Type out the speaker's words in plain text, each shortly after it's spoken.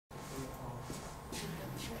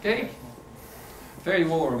Okay, very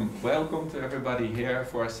warm welcome to everybody here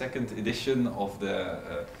for our second edition of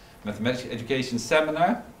the Mathematics Education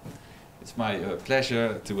Seminar. It's my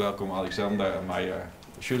pleasure to welcome Alexander and Meyer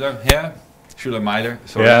Schüler here. Schüler Meyer,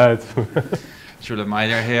 sorry. Yeah, Schüler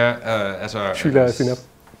Meyer here as our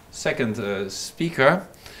second speaker.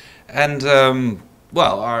 And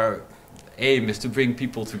well, our aim is to bring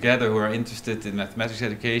people together who are interested in mathematics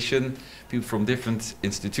education, people from different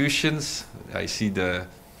institutions. I see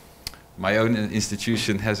my own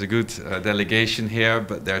institution has a good delegation here,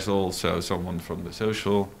 but there's also someone from the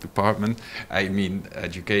social department, I mean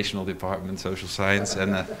educational department, social science,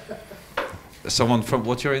 and someone from,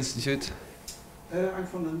 what's your institute? I'm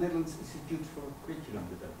from the Netherlands Institute for Curriculum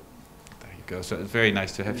Development. There you go, so it's very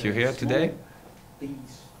nice to have you here today. Piece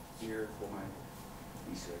here for my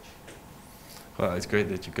research. Well, it's great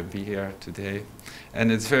that you can be here today.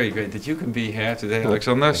 And it's very great that you can be here today,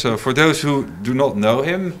 Alexander. So for those who do not know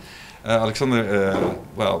him, Alexander,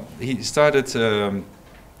 well, he started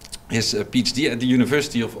his PhD at the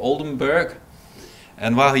University of Oldenburg.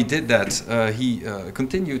 And while he did that, he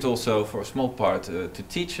continued also for a small part to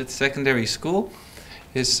teach at secondary school.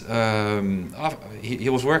 He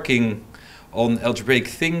was working on algebraic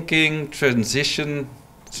thinking, transitioning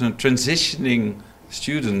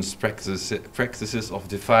students' practices of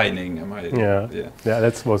defining. Am I? Yeah,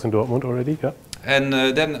 that was in Dortmund already. Yeah. And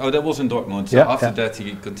then, that was in Dortmund. So after that,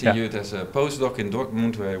 he continued as a postdoc in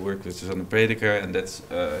Dortmund, where he worked with Susanne Prediker, and that's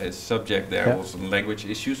his subject there was on language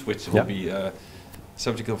issues, which will be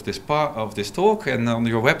subject of this talk. And on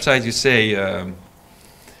your website, you say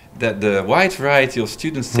that the wide variety of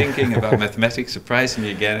students thinking about mathematics surprised me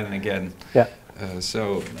again and again. Yeah.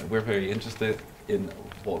 So we're very interested in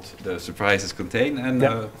what the surprises contain,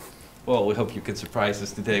 and well, we hope you can surprise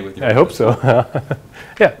us today with your. I hope so.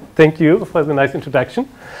 Yeah, thank you for the nice introduction.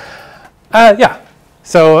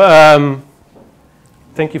 So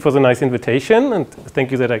thank you for the nice invitation, and thank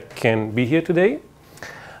you that I can be here today.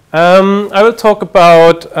 I will talk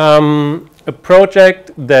about a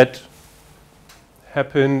project that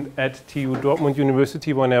happened at TU Dortmund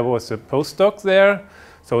University when I was a postdoc there.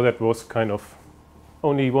 So that was kind of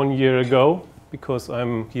only 1 year ago, because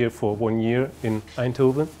I'm here for 1 year in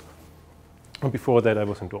Eindhoven. And before that, I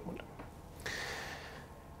was in Dortmund.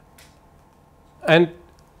 And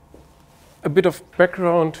a bit of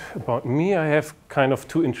background about me, I have kind of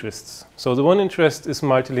two interests. So the one interest is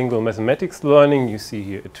multilingual mathematics learning. You see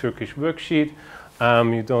here a Turkish worksheet.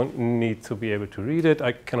 You don't need to be able to read it.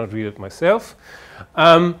 I cannot read it myself.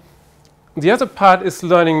 The other part is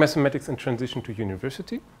learning mathematics in transition to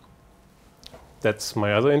university. That's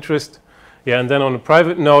my other interest. Yeah, and then on a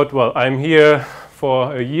private note, well, I'm here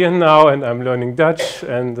for a year now, and I'm learning Dutch,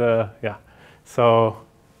 and so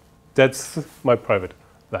that's my private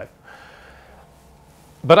life.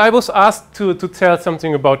 But I was asked to tell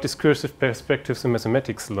something about discursive perspectives in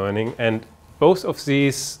mathematics learning, and both of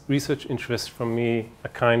these research interests from me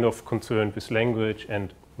are kind of concerned with language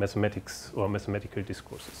and mathematics or mathematical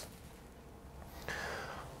discourses.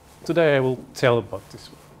 Today I will tell about this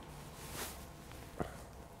one.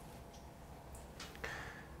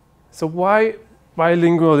 So why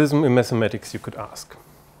bilingualism in mathematics, you could ask?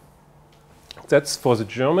 That's for the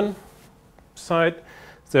German side.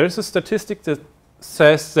 There is a statistic that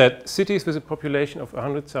says that cities with a population of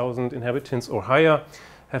 100,000 inhabitants or higher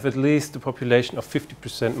have at least a population of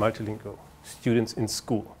 50% multilingual students in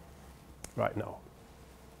school right now.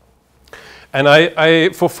 And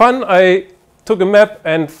for fun, I took a map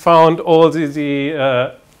and found all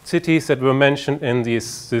the cities that were mentioned in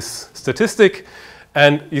this statistic.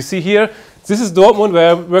 And you see here, this is Dortmund,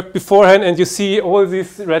 where I worked beforehand, and you see all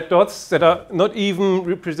these red dots that are not even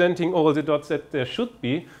representing all the dots that there should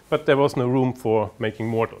be, but there was no room for making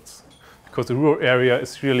more dots, because the rural area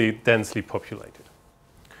is really densely populated.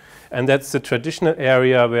 And that's the traditional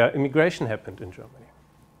area where immigration happened in Germany.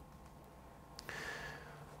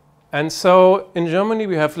 And so in Germany,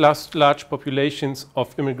 we have large populations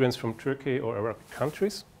of immigrants from Turkey or Arabic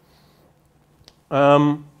countries.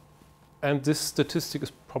 And this statistic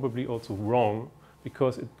is probably also wrong,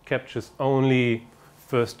 because it captures only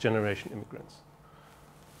first-generation immigrants.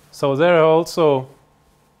 So there are also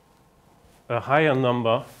a higher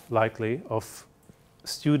number, likely, of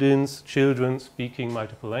students, children speaking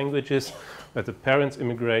multiple languages, where the parents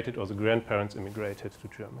immigrated or the grandparents immigrated to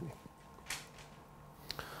Germany.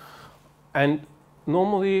 And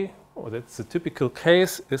normally, or that's the typical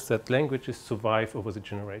case, is that languages survive over the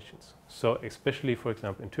generations. So especially, for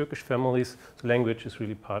example, in Turkish families, the language is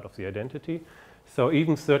really part of the identity. So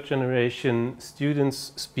even third generation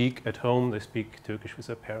students speak at home, they speak Turkish with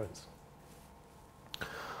their parents.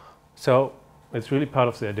 So It's really part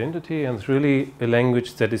of the identity, and it's really a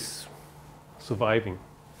language that is surviving.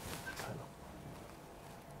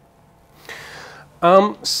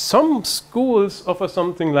 Some schools offer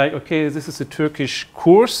something like, okay, this is a Turkish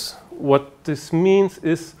course. What this means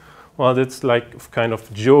is, well, it's like kind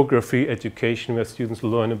of geography education where students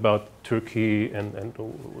learn about Turkey and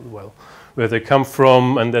well, where they come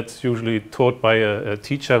from, and that's usually taught by a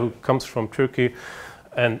teacher who comes from Turkey.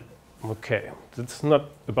 And okay, it's not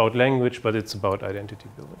about language, but it's about identity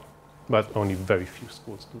building. But only very few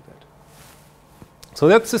schools do that. So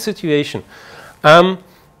that's the situation.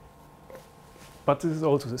 But this is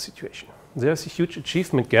also the situation. There's a huge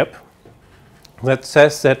achievement gap that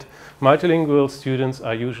says that multilingual students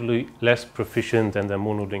are usually less proficient than their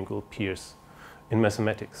monolingual peers in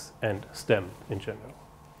mathematics and STEM in general.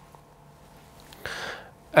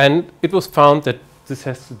 And it was found that this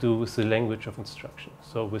has to do with the language of instruction.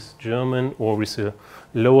 So with German, or with a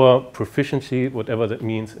lower proficiency, whatever that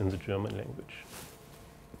means in the German language.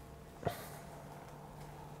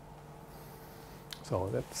 So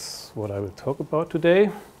that's what I will talk about today.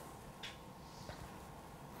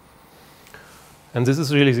 And this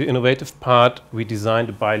is really the innovative part. We designed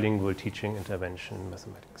a bilingual teaching intervention in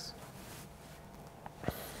mathematics.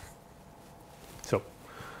 So,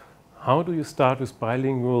 how do you start with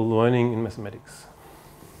bilingual learning in mathematics?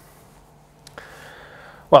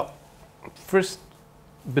 Well, first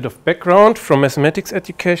bit of background from mathematics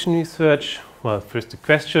education research. Well, first the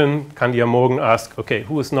question, Candia Morgan asked, okay,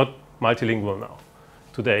 who is not multilingual now?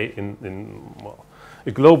 Today in well,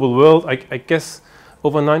 a global world, I guess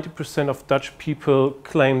over 90% of Dutch people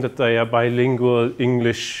claim that they are bilingual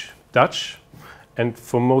English-Dutch. And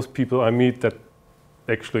for most people I meet, that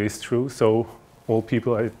actually is true. So all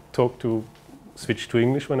people I talk to switch to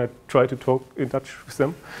English when I try to talk in Dutch with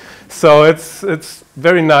them. So it's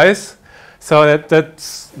very nice. So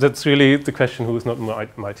that's really the question, who is not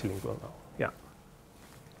multilingual now. Yeah.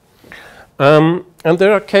 And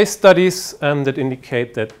there are case studies that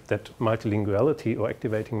indicate that multilinguality or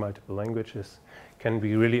activating multiple languages can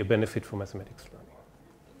be really a benefit for mathematics learning.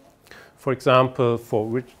 For example,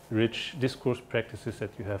 for rich discourse practices,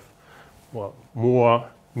 that you have, well, more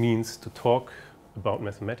means to talk about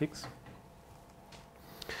mathematics,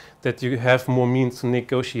 that you have more means to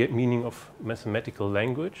negotiate meaning of mathematical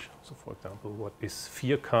language. So, for example, what is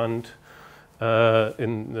vierkant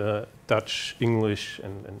in Dutch, English,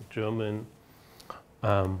 and German,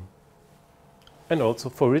 and also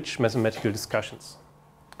for rich mathematical discussions,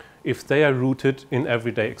 if they are rooted in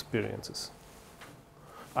everyday experiences.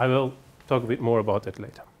 I will talk a bit more about that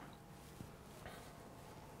later.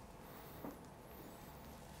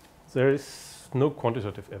 There is no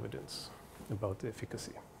quantitative evidence about the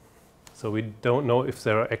efficacy. So we don't know if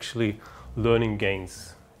there are actually learning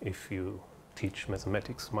gains if you teach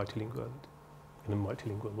mathematics multilingual in a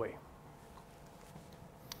multilingual way.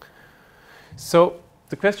 So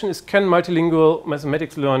the question is, can multilingual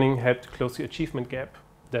mathematics learning help to close the achievement gap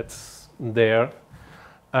that's there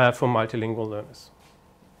for multilingual learners?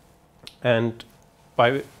 And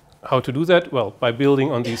by how to do that? Well, by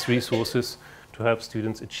building on these resources to help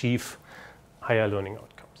students achieve higher learning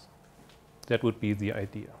outcomes. That would be the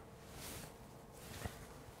idea.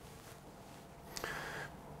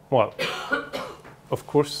 Well, of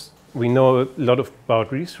course, we know a lot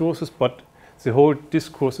about resources, but the whole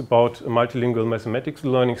discourse about multilingual mathematics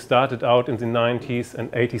learning started out in the 90s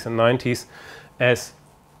and 80s and 90s as,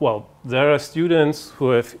 well, there are students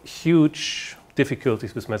who have huge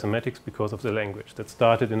difficulties with mathematics because of the language. That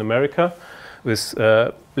started in America with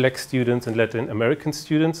black students and Latin American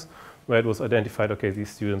students, where it was identified, okay, these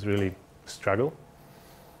students really struggle.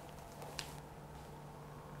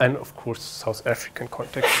 And of course, South African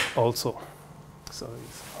context also. So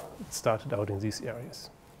it started out in these areas.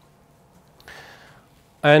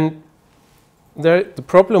 And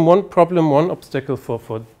one obstacle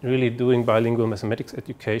for really doing bilingual mathematics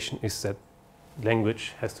education is that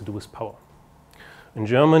language has to do with power. In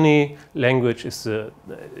Germany, language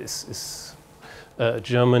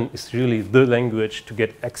German is really the language to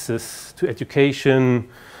get access to education.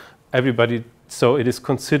 Everybody, so it is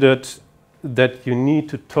considered that you need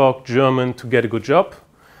to talk German to get a good job.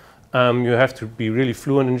 You have to be really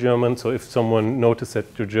fluent in German. So if someone notices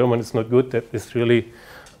that your German is not good, that is really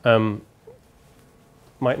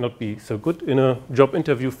might not be so good in a job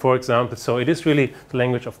interview, for example. So it is really the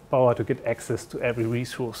language of power to get access to every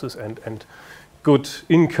resources and good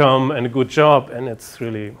income and a good job. And it's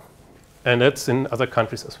really, and that's in other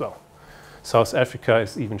countries as well. South Africa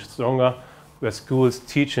is even stronger, where schools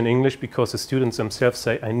teach in English because the students themselves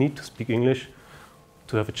say, I need to speak English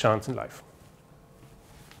to have a chance in life.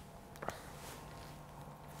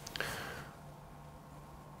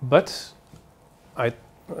 But I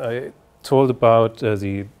told about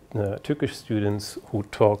the Turkish students who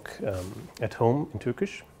talk at home in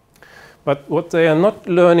Turkish. But what they are not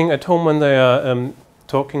learning at home when they are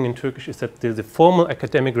talking in Turkish is that there's a formal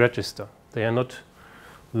academic register. They are not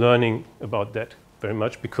learning about that very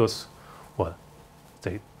much because, well,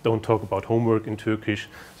 they don't talk about homework in Turkish.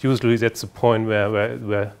 Usually that's the point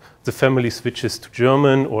where the family switches to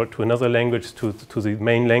German or to another language, to the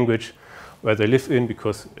main language where they live in,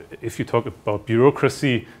 because if you talk about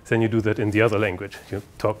bureaucracy, then you do that in the other language. You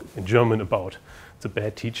talk in German about the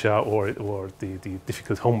bad teacher or the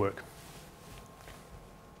difficult homework.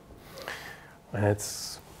 And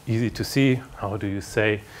it's easy to see, how do you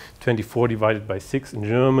say 24 divided by 6 in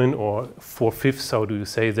German, or 4/5, how do you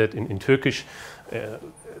say that in Turkish? The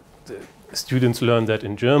students learn that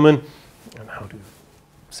in German, and how do you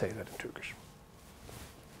say that in Turkish?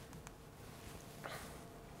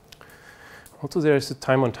 Also, there is a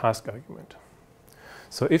time on task argument.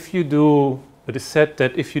 So if you do, it is said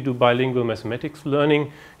that if you do bilingual mathematics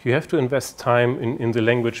learning, you have to invest time in the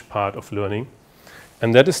language part of learning.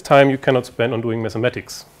 And that is time you cannot spend on doing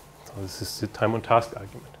mathematics. So this is the time on task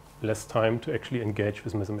argument. Less time to actually engage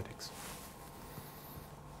with mathematics.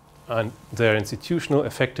 And there are institutional,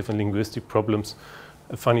 affective, and linguistic problems.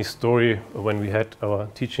 A funny story, when we had our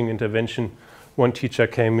teaching intervention, one teacher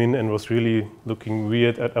came in and was really looking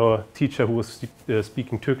weird at our teacher who was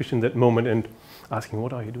speaking Turkish in that moment and asking,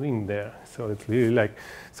 what are you doing there? So it's really like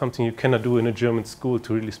something you cannot do in a German school,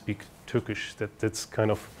 to really speak Turkish. That's kind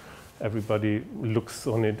of, everybody looks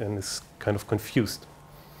on it and is kind of confused.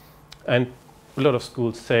 And a lot of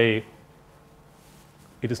schools say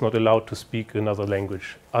it is not allowed to speak another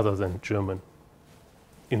language other than German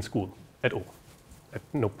in school at all. At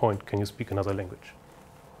no point can you speak another language.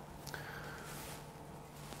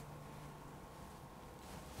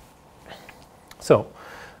 So,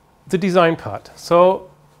 the design part. So,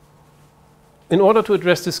 in order to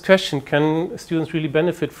address this question, can students really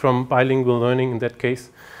benefit from bilingual learning in that case?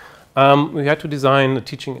 We had to design a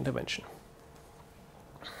teaching intervention.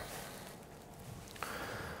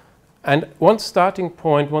 And one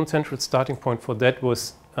central starting point for that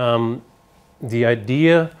was the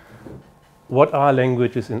idea, what are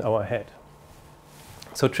languages in our head?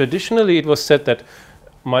 So traditionally it was said that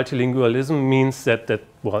multilingualism means that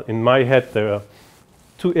well, in my head there are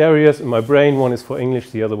two areas in my brain. One is for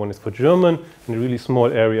English, the other one is for German, and a really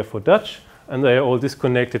small area for Dutch, and they are all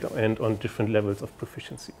disconnected and on different levels of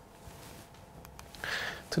proficiency.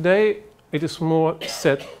 Today it is more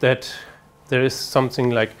said that there is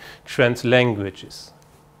something like translanguaging.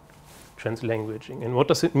 And what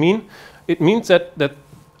does it mean? It means that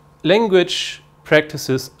language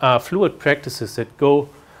practices are fluid practices that go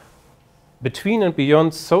between and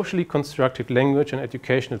beyond socially constructed language and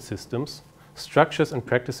educational systems, structures and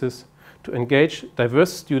practices to engage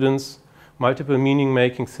diverse students, multiple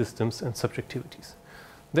meaning-making systems and subjectivities.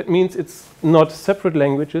 That means it's not separate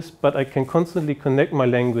languages, but I can constantly connect my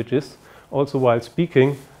languages also while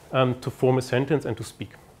speaking to form a sentence and to speak.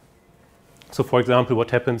 So for example,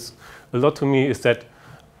 what happens a lot to me is that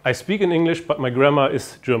I speak in English, but my grammar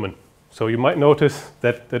is German. So you might notice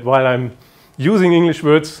that while I'm using English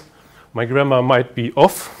words, my grammar might be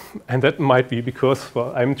off, and that might be because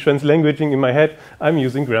I'm translanguaging in my head, I'm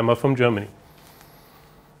using grammar from Germany.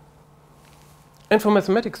 And for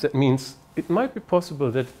mathematics, that means it might be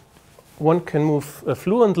possible that one can move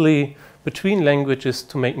fluently between languages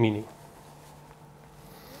to make meaning.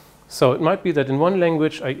 So it might be that in one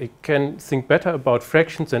language I can think better about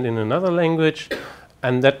fractions than in another language,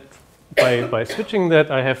 and that by switching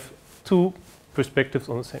that I have two perspectives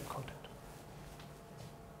on the same content.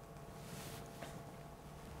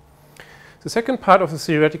 The second part of the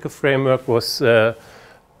theoretical framework was the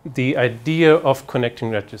idea of connecting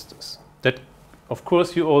registers. That, of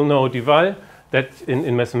course, you all know Duval, that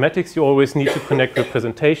in mathematics you always need to connect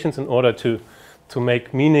representations in order to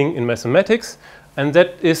make meaning in mathematics, and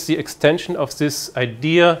that is the extension of this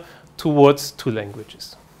idea towards two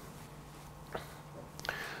languages.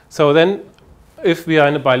 So then, if we are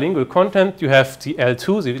in a bilingual content, you have the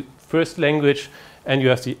L2, the first language, and you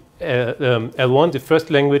have the L1, the first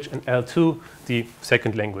language, and L2, the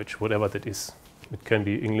second language, whatever that is. It can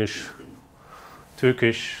be English,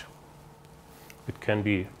 Turkish, it can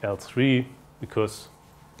be L3, because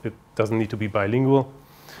it doesn't need to be bilingual.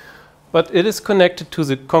 But it is connected to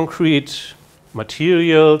the concrete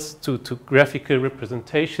materials, to graphical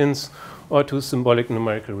representations, or to symbolic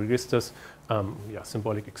numerical registers,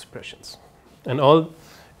 symbolic expressions.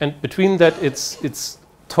 And between that, it's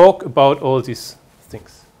talk about all these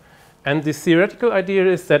things. And the theoretical idea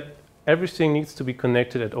is that everything needs to be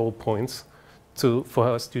connected at all points for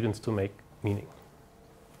our students to make meaning.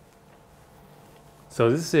 So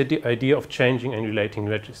this is the idea of changing and relating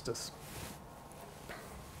registers.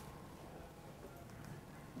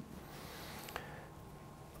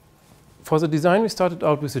 For the design, we started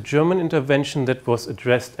out with a German intervention that was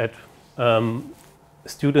addressed at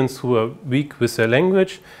students who were weak with their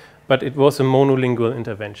language, but it was a monolingual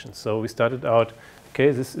intervention. So we started out,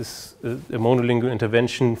 okay, this is a monolingual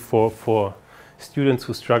intervention for students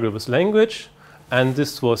who struggle with language, and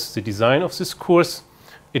this was the design of this course.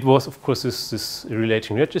 It was, of course, this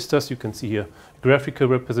relating registers. You can see here graphical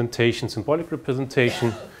representation, symbolic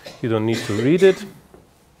representation. You don't need to read it,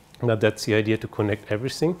 but that's the idea, to connect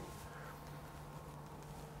everything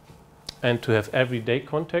and to have everyday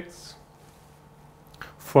contexts.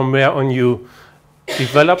 From where on you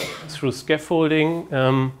develop through scaffolding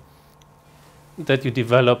that you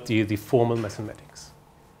develop the formal mathematics.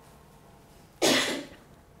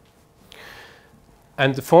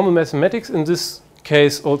 And the formal mathematics in this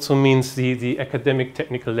case also means the academic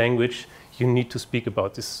technical language you need to speak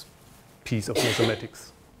about this piece of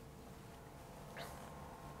mathematics.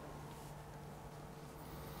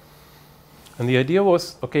 And the idea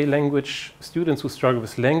was, okay, language, students who struggle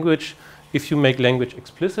with language, if you make language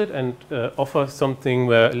explicit and offer something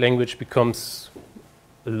where language becomes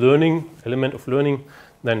a learning, element of learning,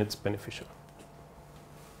 then it's beneficial.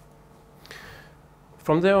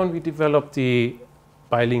 From there on, we developed the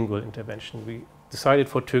bilingual intervention. We decided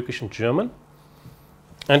for Turkish and German.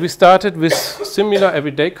 And we started with similar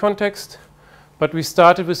everyday context, but we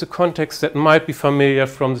started with a context that might be familiar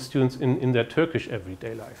from the students in their Turkish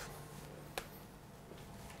everyday life.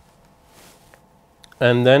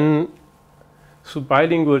 And then through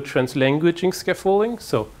bilingual translanguaging scaffolding,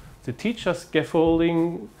 so the teacher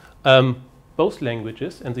scaffolding both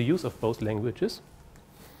languages and the use of both languages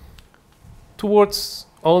towards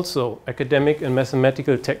also academic and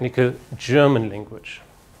mathematical technical German language.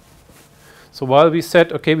 So while we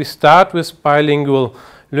said, okay, we start with bilingual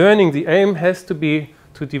learning, the aim has to be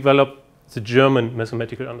to develop the German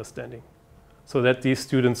mathematical understanding so that these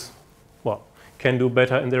students, well, can do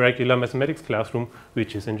better in the regular mathematics classroom,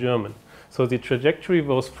 which is in German. So the trajectory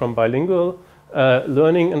was from bilingual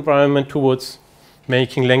learning environment towards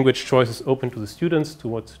making language choices open to the students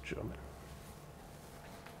towards German.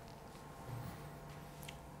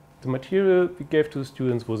 The material we gave to the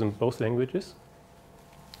students was in both languages,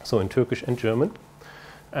 so in Turkish and German.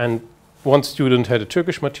 And one student had a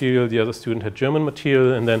Turkish material, the other student had German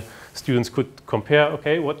material, and then students could compare,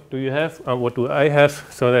 okay, what do you have, what do I have,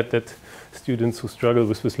 so that students who struggle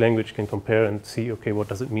with this language can compare and see, okay, what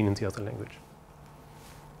does it mean in the other language.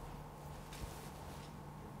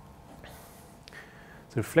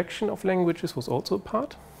 The reflection of languages was also a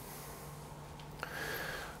part.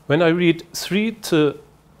 When I read 3 to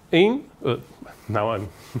 1, now I'm,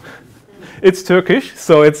 it's Turkish,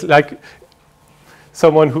 so it's like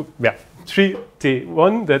someone who, yeah, 3 to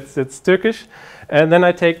 1, that's Turkish. And then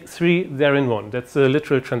I take 3 there in 1. That's a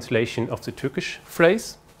literal translation of the Turkish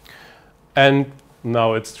phrase. And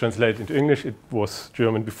now it's translated into English. It was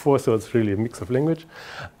German before, so it's really a mix of language.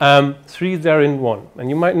 3 there in 1. And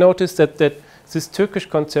you might notice that this Turkish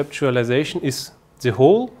conceptualization is the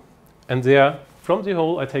whole, and there, from the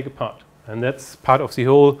whole, I take a part. And that's part of the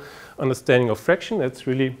whole understanding of fraction. That's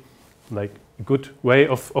really like a good way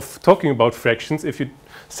of talking about fractions. If you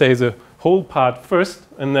say the whole part first,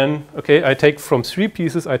 and then, okay, I take from 3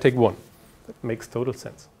 pieces, I take 1. That makes total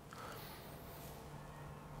sense.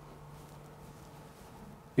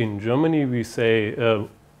 In Germany, we say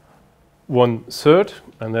 1/3,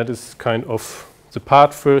 and that is kind of the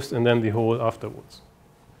part first and then the whole afterwards.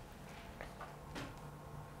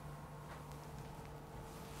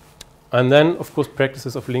 And then, of course,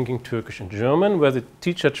 practices of linking Turkish and German, where the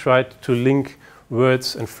teacher tried to link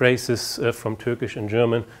words and phrases from Turkish and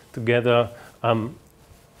German together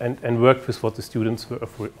and worked with what the students were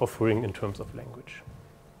offering in terms of language.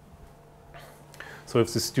 So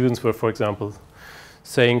if the students were, for example,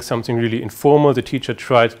 saying something really informal, the teacher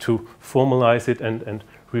tried to formalize it and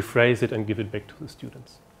rephrase it and give it back to the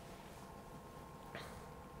students.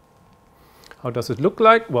 How does it look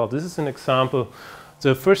like? Well, this is an example.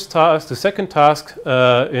 The first task, the second task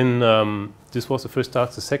this was the first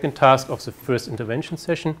task, the second task of the first intervention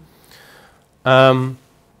session,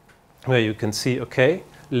 where you can see, okay,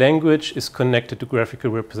 language is connected to graphical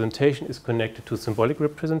representation, is connected to symbolic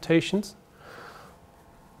representations.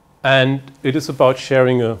 And it is about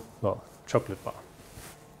sharing a, well, chocolate bar.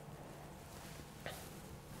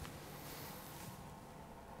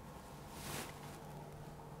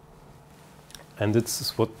 And this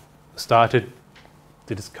is what started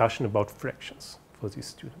the discussion about fractions for these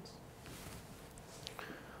students.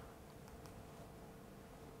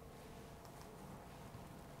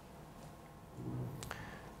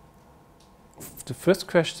 the first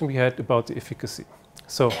question we had about the efficacy.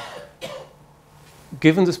 So,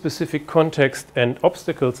 given the specific context and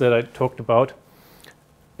obstacles that I talked about,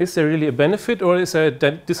 is there really a benefit or is there a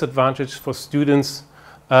disadvantage for students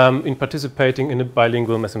in participating in a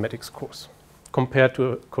bilingual mathematics course compared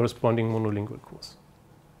to a corresponding monolingual course?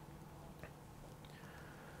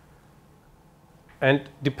 And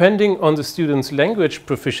depending on the student's language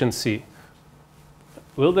proficiency,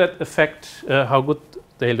 will that affect how good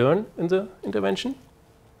they learn in the intervention?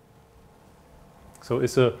 So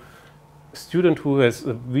is a student who has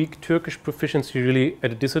a weak Turkish proficiency really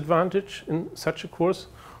at a disadvantage in such a course?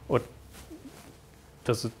 Or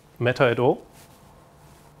does it matter at all?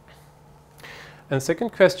 And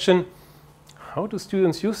second question, how do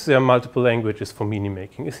students use their multiple languages for meaning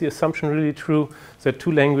making? Is the assumption really true that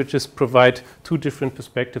two languages provide two different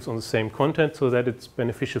perspectives on the same content so that it's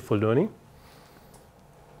beneficial for learning?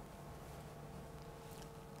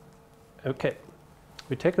 Okay,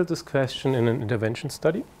 we tackled this question in an intervention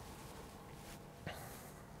study.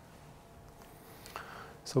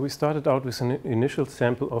 So we started out with an initial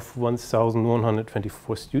sample of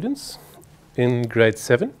 1,124 students in grade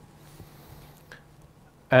 7.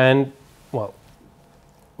 And, well,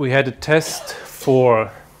 we had a test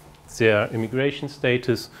for their immigration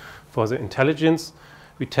status, for their intelligence.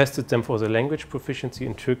 We tested them for their language proficiency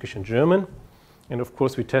in Turkish and German. And, of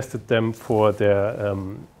course, we tested them for their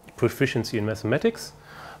proficiency in mathematics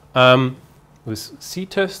with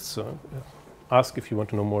C-tests. So ask if you want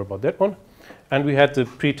to know more about that one. And we had the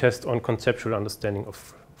pre-test on conceptual understanding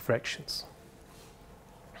of fractions.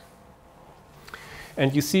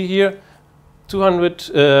 And you see here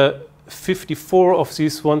 254 of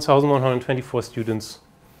these 1,124 students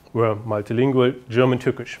were multilingual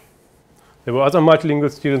German-Turkish. There were other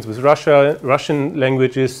multilingual students with Russian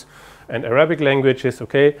languages and Arabic languages.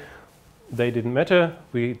 Okay, they didn't matter.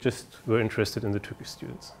 We just were interested in the Turkish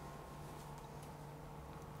students.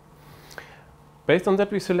 Based on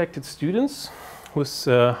that, we selected students with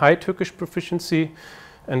high Turkish proficiency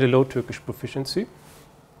and a low Turkish proficiency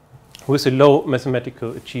with a low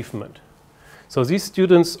mathematical achievement. So these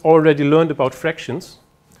students already learned about fractions.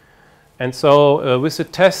 And so with the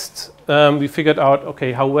test, we figured out,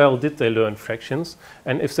 okay, how well did they learn fractions?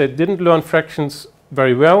 And if they didn't learn fractions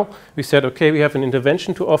very well, we said, okay, we have an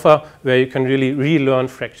intervention to offer where you can really relearn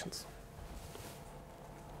fractions.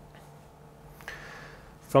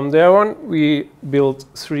 From there on, we built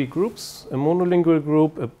 3 groups, a monolingual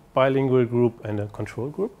group, a bilingual group, and a control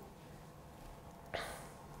group.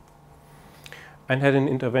 And had an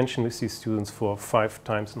intervention with these students for 5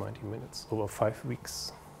 times 90 minutes over 5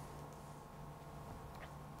 weeks.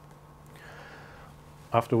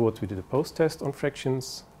 Afterwards, we did a post-test on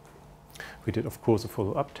fractions. We did, of course, a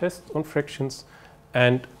follow-up test on fractions.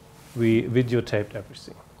 And we videotaped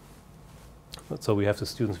everything. So we have the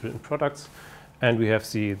students' written products. And we have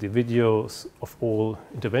the videos of all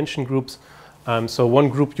intervention groups. So one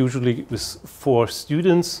group usually with 4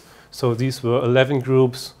 students. So these were 11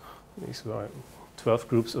 groups. These were 12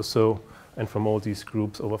 groups or so. And from all these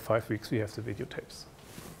groups over 5 weeks, we have the videotapes.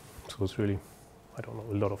 So it's really, I don't know,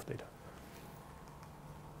 a lot of data.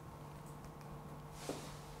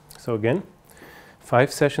 So again,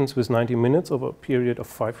 5 sessions with 90 minutes over a period of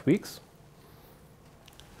 5 weeks.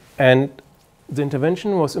 And the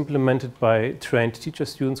intervention was implemented by trained teacher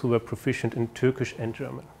students who were proficient in Turkish and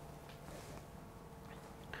German.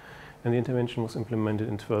 And the intervention was implemented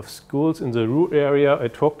in 12 schools in the rural area I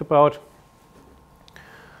talked about.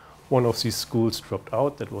 One of these schools dropped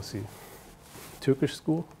out. That was the Turkish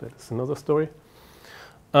school. That is another story.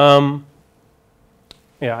 Yeah,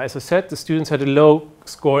 as I said, the students had a low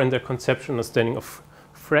score in their conceptual understanding of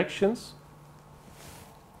fractions.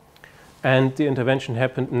 And the intervention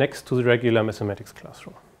happened next to the regular mathematics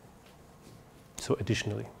classroom. So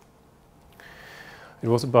additionally. It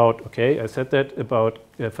was about, okay, I said that, about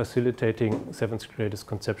facilitating 7th graders'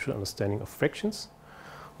 conceptual understanding of fractions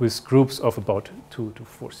with groups of about 2 to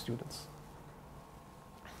 4 students.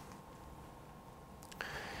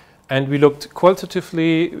 And we looked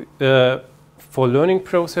qualitatively for learning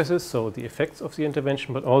processes, so the effects of the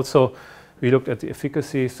intervention, but also we looked at the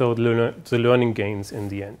efficacy, so the learning gains in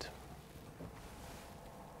the end.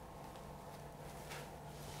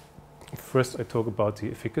 First, I talk about the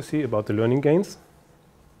efficacy, about the learning gains.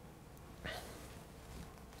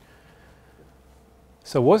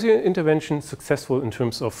 So was the intervention successful in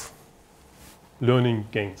terms of learning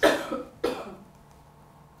gains?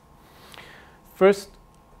 First,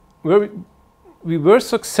 we were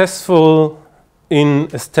successful in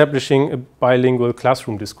establishing a bilingual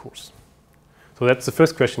classroom discourse. So that's the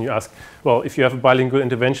first question you ask. Well, if you have a bilingual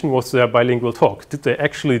intervention, was there a bilingual talk? Did they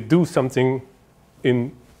actually do something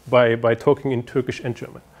by talking in Turkish and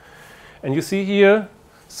German. And you see here,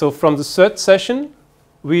 so from the third session,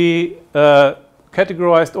 we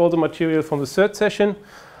categorized all the material from the third session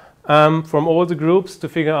from all the groups to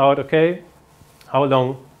figure out, okay, how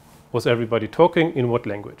long was everybody talking, in what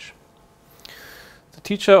language. The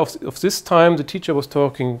teacher of this time, the teacher was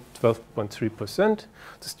talking 12.3%,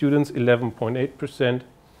 the students 11.8%,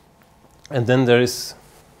 and then there is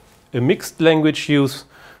a mixed language use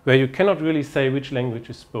where you cannot really say which language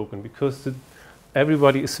is spoken because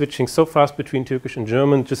everybody is switching so fast between Turkish and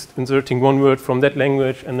German, just inserting one word from that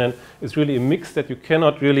language, and then it's really a mix that you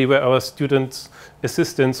cannot really, where our students,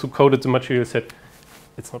 assistants who coded the material said,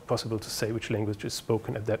 it's not possible to say which language is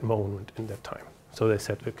spoken at that moment in that time. So they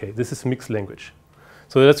said, okay, this is mixed language.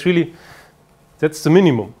 So that's the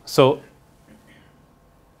minimum. So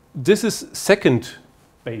this is second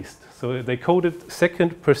based. So they coded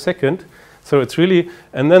second per second. So it's really,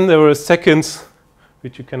 and then there were seconds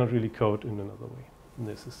which you cannot really code in another way. And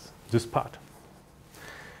this is this part.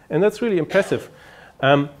 And that's really impressive.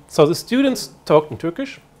 So the students talked in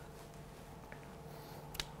Turkish.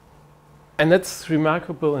 And that's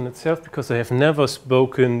remarkable in itself because they have never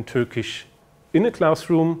spoken Turkish in a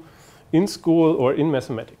classroom, in school, or in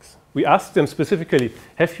mathematics. We asked them specifically,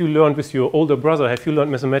 have you learned with your older brother, have you learned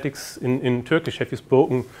mathematics in Turkish? Have you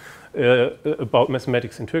spoken about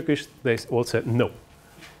mathematics in Turkish? They all said no.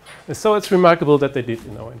 And so it's remarkable that they did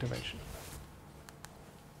in our intervention.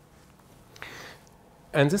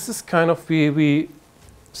 And this is kind of, we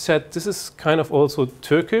said this is kind of also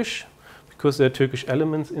Turkish because there are Turkish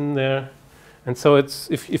elements in there. And so it's,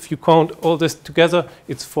 if you count all this together,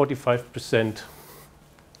 it's 45%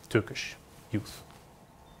 Turkish use.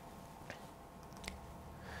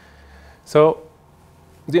 So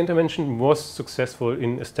the intervention was successful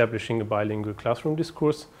in establishing a bilingual classroom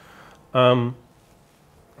discourse. And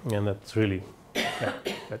that's really, yeah,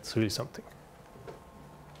 that's really something.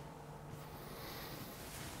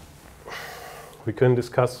 We can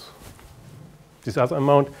discuss this other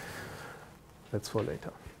amount. That's for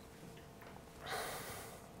later.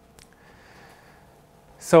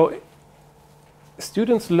 So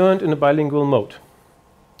students learned in a bilingual mode.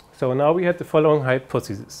 So now we had the following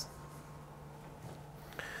hypothesis.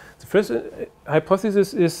 The first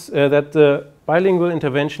hypothesis is that the bilingual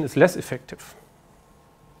intervention is less effective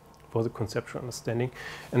for the conceptual understanding.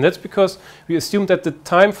 And that's because we assume that the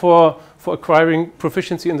time for acquiring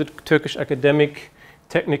proficiency in the Turkish academic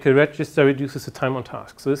technical register reduces the time on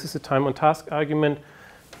task. So this is a time on task argument.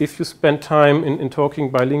 If you spend time in talking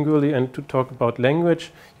bilingually and to talk about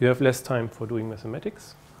language, you have less time for doing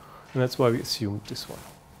mathematics. And that's why we assumed this one.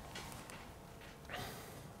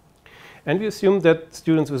 And we assumed that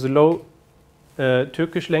students with a low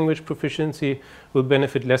Turkish language proficiency will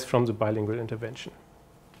benefit less from the bilingual intervention,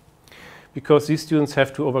 because these students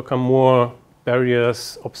have to overcome more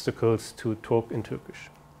barriers, obstacles to talk in Turkish.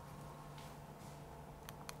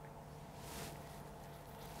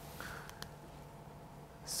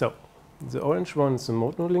 So the orange one is the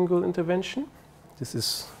monolingual intervention. This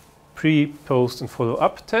is pre, post, and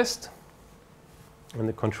follow-up test in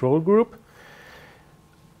the control group.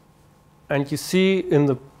 And you see in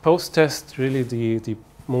the post-test, really the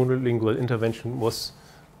monolingual intervention was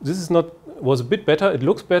a bit better. It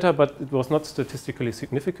looks better, but it was not statistically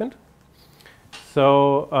significant.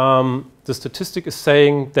 So the statistic is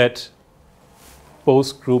saying that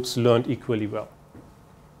both groups learned equally well.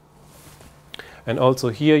 And also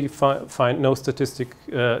here you find no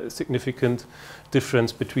significant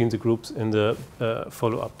difference between the groups in the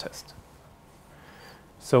follow-up test.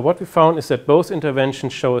 So what we found is that both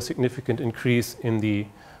interventions show a significant increase in the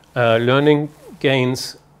learning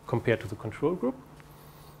gains compared to the control group,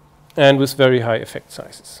 and with very high effect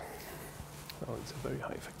sizes. Oh, it's a very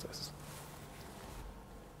high effect sizes.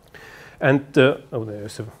 And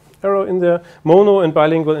there's an arrow in there. Mono and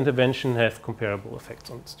bilingual intervention have comparable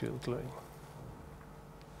effects on student learning.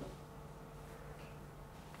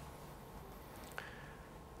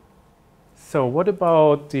 So what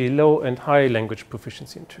about the low and high language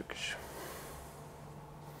proficiency in Turkish?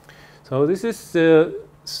 So this is the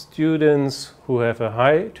students who have a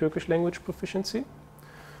high Turkish language proficiency,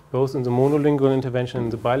 both in the monolingual intervention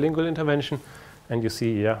and the bilingual intervention. And you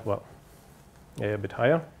see, a bit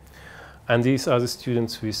higher. And these are the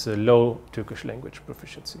students with a low Turkish language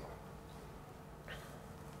proficiency.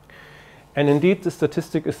 And indeed, the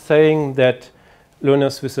statistic is saying that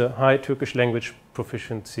learners with a high Turkish language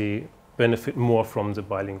proficiency benefit more from the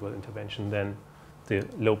bilingual intervention than the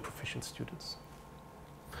low proficient students.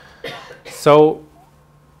 So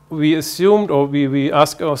we assumed, or we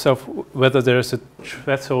asked ourselves whether there is a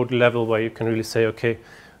threshold level where you can really say, okay,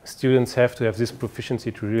 students have to have this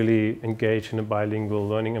proficiency to really engage in a bilingual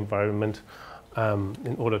learning environment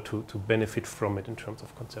in order to benefit from it in terms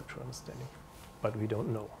of conceptual understanding. But we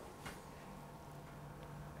don't know.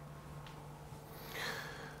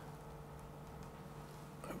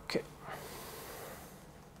 Okay.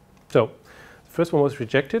 So, the first one was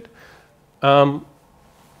rejected.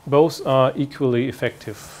 Both are equally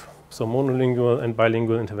effective. So monolingual and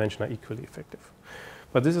bilingual intervention are equally effective.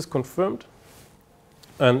 But this is confirmed.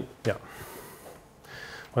 And yeah.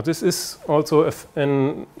 But this is also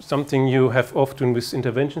something you have often with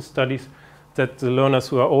intervention studies, that the learners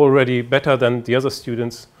who are already better than the other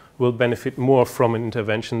students will benefit more from an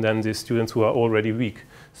intervention than the students who are already weak.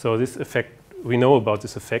 So this effect, we know about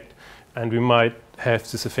this effect, and we might have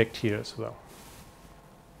this effect here as well.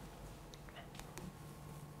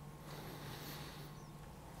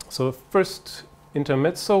 So first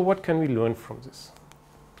intermezzo, what can we learn from this?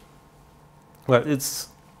 Well, it's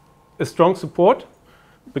a strong support,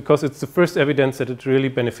 because it's the first evidence that it's really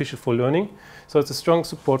beneficial for learning. So it's a strong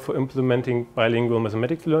support for implementing bilingual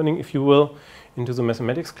mathematics learning, if you will, into the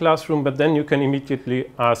mathematics classroom. But then you can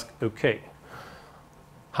immediately ask, okay,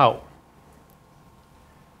 how?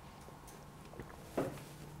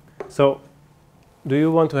 So do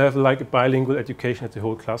you want to have like a bilingual education at the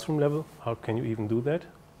whole classroom level? How can you even do that?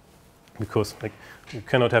 Because like, you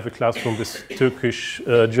cannot have a classroom with Turkish,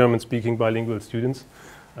 German-speaking bilingual students.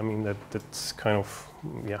 I mean, that's kind of,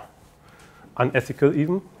 yeah, unethical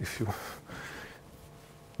even, if you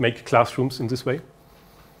make classrooms in this way.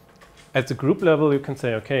 At the group level, you can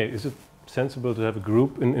say, okay, is it sensible to have a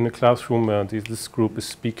group in a classroom where this group is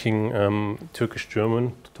speaking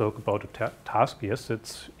Turkish-German to talk about a task? Yes,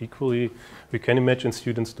 that's equally, we can imagine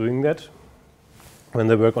students doing that when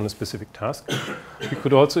they work on a specific task. We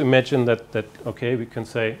could also imagine that, okay, we can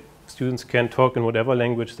say students can talk in whatever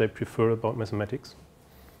language they prefer about mathematics,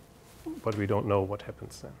 but we don't know what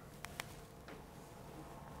happens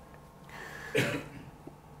then.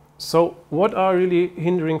 So what are really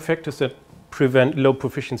hindering factors that prevent low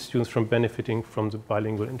proficient students from benefiting from the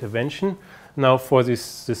bilingual intervention? Now for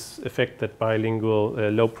this effect that bilingual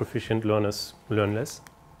low proficient learners learn less.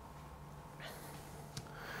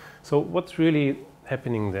 So what's really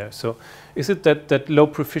happening there? So is it that low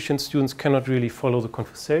proficient students cannot really follow the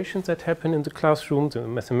conversations that happen in the classroom, the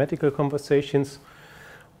mathematical conversations?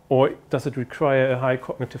 Or does it require a high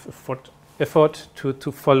cognitive effort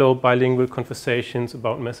to follow bilingual conversations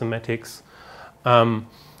about mathematics,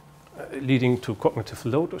 leading to cognitive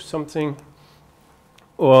load or something?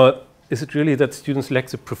 Or is it really that students lack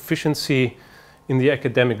the proficiency in the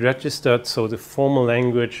academic register, so the formal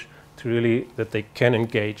language, to really that they can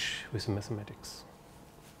engage with the mathematics?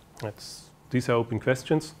 These are open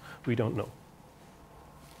questions. We don't know.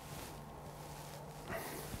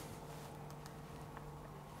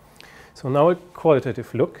 So now a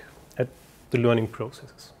qualitative look at the learning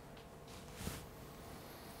processes.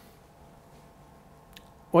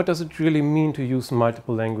 What does it really mean to use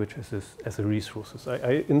multiple languages as a resource?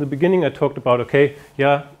 In the beginning I talked about, okay,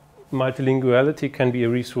 yeah, multilinguality can be a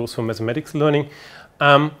resource for mathematics learning.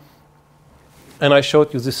 And I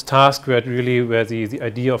showed you this task where the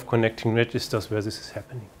idea of connecting registers, where this is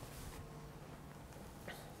happening.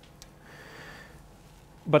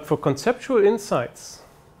 But for conceptual insights,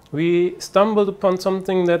 we stumbled upon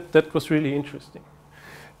something that was really interesting.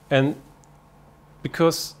 And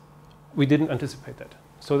because we didn't anticipate that.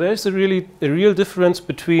 So there's a real difference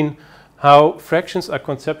between how fractions are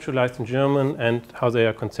conceptualized in German and how they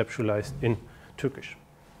are conceptualized in Turkish.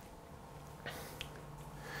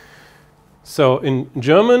 So in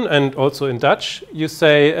German and also in Dutch, you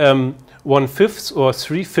say 1/5 or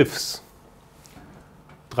 3/5.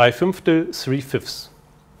 3/5, 3/5.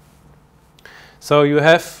 So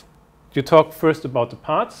you talk first about the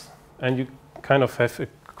parts, and you kind of have a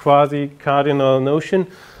quasi-cardinal notion.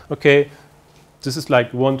 Okay, this is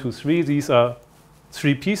like 1, 2, 3. These are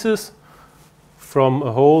 3 pieces from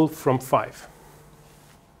a whole from 5.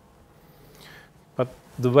 But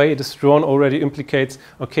the way it is drawn already implicates,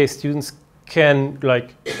 okay, students can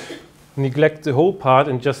like neglect the whole part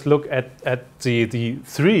and just look at the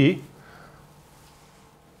 3,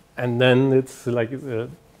 and then it's like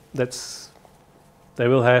they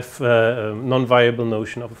will have a non-viable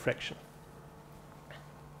notion of a fraction.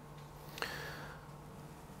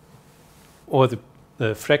 Or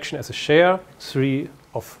the fraction as a share, 3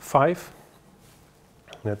 of 5.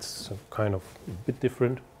 That's kind of a bit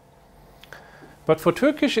different. But for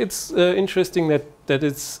Turkish, it's interesting that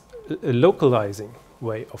it's a localizing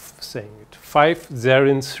way of saying it. 5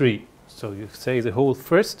 therein 3. So you say the whole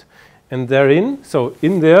first, and therein, so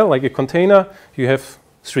in there, like a container, you have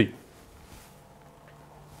 3.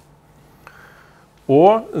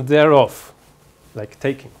 or thereof, like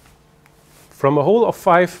taking. From a whole of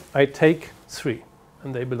 5, I take 3,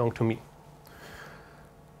 and they belong to me.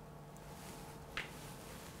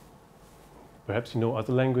 Perhaps you know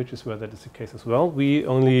other languages where that is the case as well. We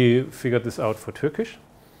only figured this out for Turkish.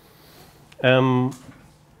 But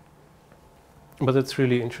it's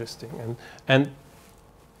really interesting. And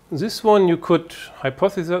this one you could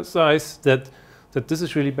hypothesize that this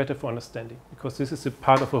is really better for understanding, because this is a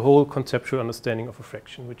part of a whole conceptual understanding of a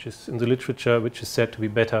fraction, which is in the literature, which is said to be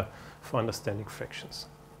better for understanding fractions.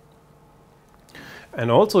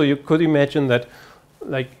 And also you could imagine that,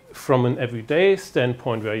 like, from an everyday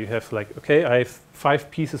standpoint, where you have, like, okay, I have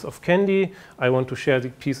 5 pieces of candy, I want to share the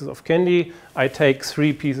pieces of candy, I take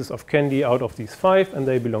 3 pieces of candy out of these 5 and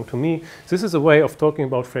they belong to me. This is a way of talking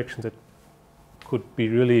about fractions that could be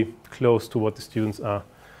really close to what the students are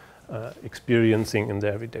experiencing in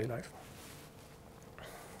their everyday life.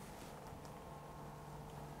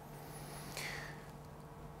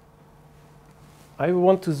 I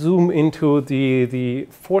want to zoom into the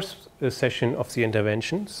fourth session of the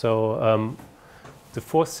intervention. So the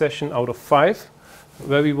fourth session out of 5,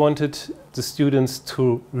 where we wanted the students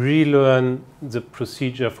to relearn the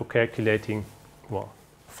procedure for calculating, well,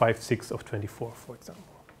 5/6 of 24, for example.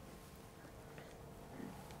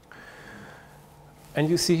 And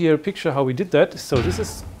you see here a picture how we did that. So this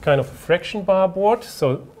is kind of a fraction bar board,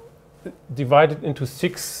 so divided into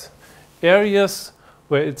 6 areas,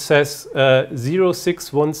 where it says 0,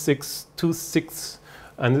 6, 1, 6, 2, 6,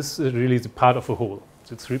 and this is really the part of a whole.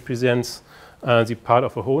 This represents the part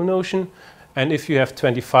of a whole notion. And if you have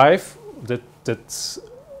 25, that's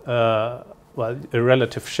well, a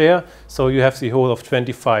relative share. So you have the whole of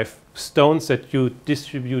 25 stones that you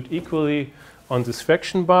distribute equally on this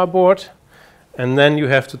fraction bar board. And then you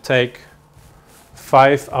have to take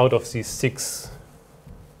 5 out of these 6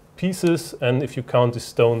 pieces. And if you count the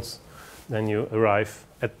stones, then you arrive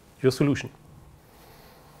at your solution.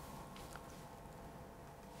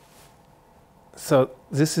 So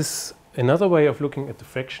this is another way of looking at the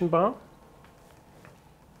fraction bar.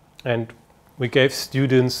 And we gave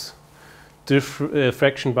students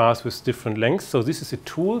fraction bars with different lengths. So this is a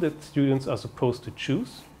tool that students are supposed to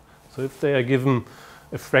choose. So if they are given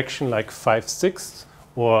a fraction like 5/6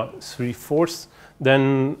 or 3/4,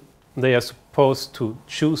 then they are supposed to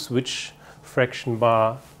choose which fraction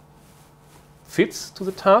bar fits to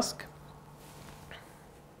the task.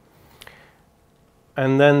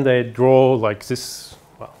 And then they draw like this,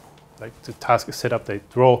 well, like the task is set up, they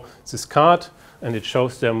draw this card and it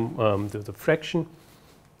shows them the fraction.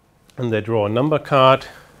 And they draw a number card,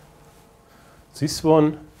 this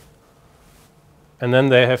one, and then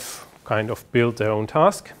they have kind of built their own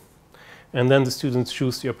task. And then the students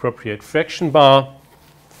choose the appropriate fraction bar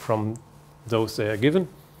from those they are given.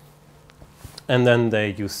 And then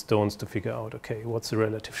they use stones to figure out, okay, what's the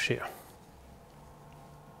relative share?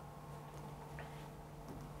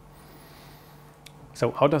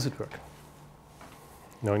 So how does it work?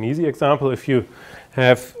 Now, an easy example, if you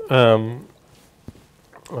have, well,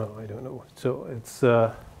 I don't know. So it's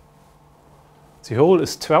the whole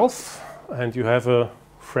is 12, and you have a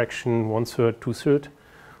fraction 1/3, 2/3,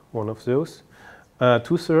 one of those.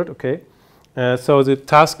 2/3, okay. So the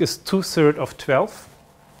task is 2/3 of 12.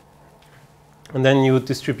 And then you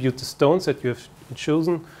distribute the stones that you have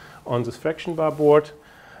chosen on this fraction bar board.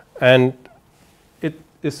 And it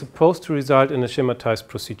is supposed to result in a schematized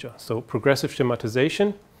procedure. So progressive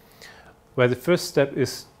schematization, where the first step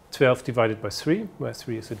is 12 divided by 3, where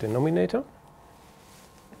 3 is the denominator.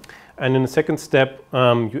 And in the second step,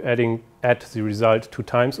 you add the result 2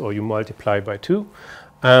 times, or you multiply by 2.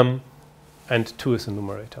 And 2 is the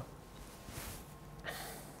numerator.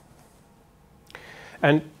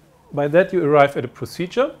 And by that, you arrive at a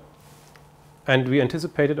procedure. And we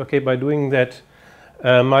anticipated, okay, by doing that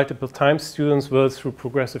multiple times, students will, through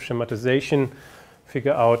progressive schematization,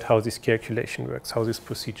 figure out how this calculation works, how this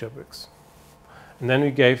procedure works. And then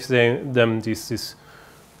we gave them this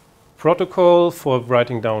protocol for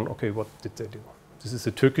writing down, okay, what did they do? This is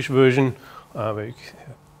a Turkish version, where I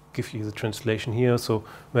give you the translation here, so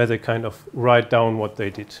where they kind of write down what they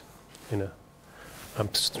did in a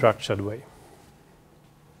structured way.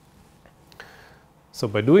 So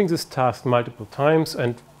by doing this task multiple times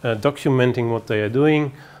and documenting what they are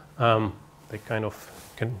doing, they kind of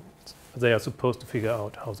they are supposed to figure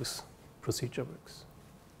out how this procedure works.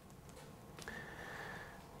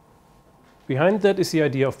 Behind that is the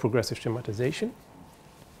idea of progressive schematization.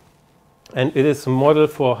 And it is a model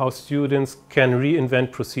for how students can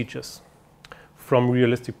reinvent procedures from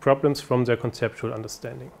realistic problems, from their conceptual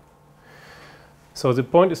understanding. So the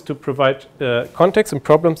point is to provide context and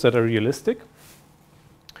problems that are realistic.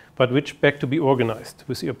 but which beg to be organized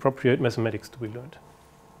with the appropriate mathematics to be learned.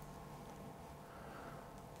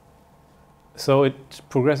 So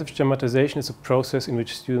progressive stemmatization is a process in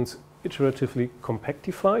which students iteratively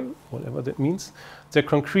compactify, whatever that means, their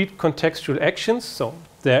concrete contextual actions, so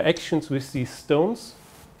their actions with these stones,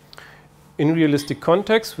 in realistic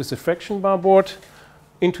context with the fraction bar board,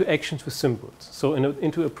 into actions with symbols. So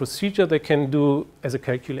into a procedure they can do as a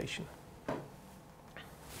calculation.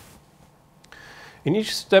 In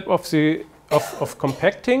each step of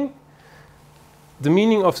compacting, the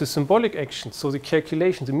meaning of the symbolic action, so the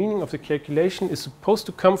calculation, the meaning of the calculation is supposed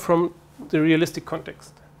to come from the realistic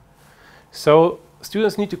context. So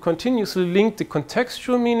students need to continuously link the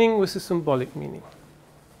contextual meaning with the symbolic meaning.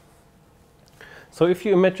 So if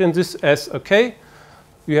you imagine this as, okay,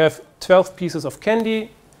 you have 12 pieces of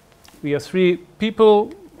candy, we are 3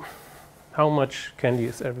 people, how much candy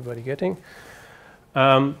is everybody getting?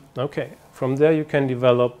 Okay, from there you can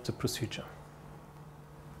develop the procedure.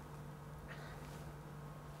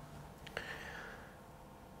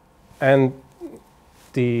 And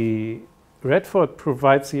the Redford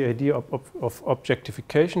provides the idea of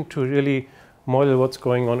objectification to really model what's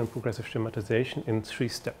going on in progressive stemmatization in 3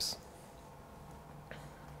 steps.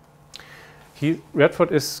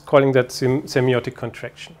 Redford is calling that semiotic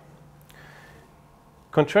contraction.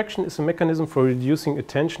 Contraction is a mechanism for reducing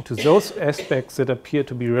attention to those aspects that appear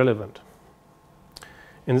to be relevant.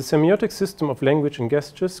 In the semiotic system of language and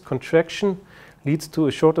gestures, contraction leads to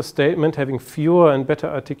a shorter statement having fewer and better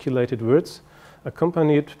articulated words,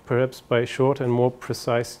 accompanied perhaps by short and more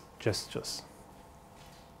precise gestures.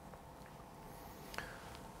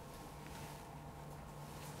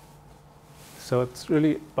 So it's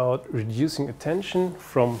really about reducing attention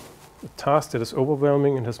from a task that is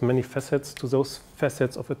overwhelming and has many facets to those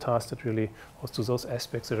facets of a task that really, or to those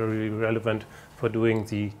aspects that are really relevant for doing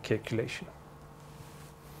the calculation.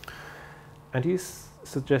 And he's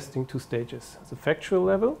suggesting 2 stages, the factual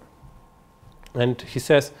level. And he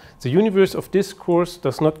says, the universe of discourse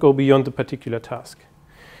does not go beyond the particular task.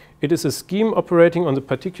 It is a scheme operating on the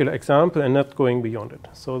particular example and not going beyond it.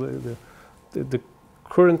 So the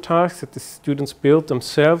current tasks that the students build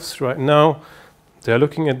themselves right now, they're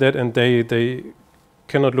looking at that and they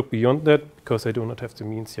cannot look beyond that because they do not have the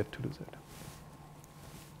means yet to do that.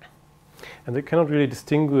 And they cannot really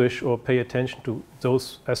distinguish or pay attention to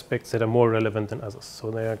those aspects that are more relevant than others. So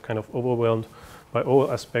they are kind of overwhelmed by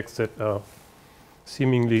all aspects that are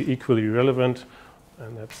seemingly equally relevant,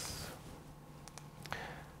 and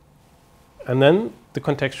then the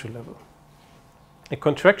contextual level. A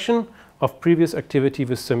contraction of previous activity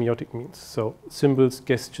with semiotic means, so symbols,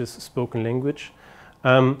 gestures, spoken language,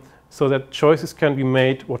 so that choices can be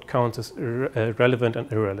made what counts as relevant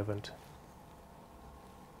and irrelevant.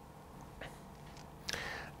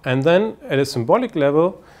 And then at a symbolic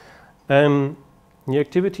level, the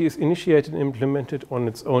activity is initiated and implemented on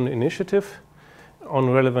its own initiative on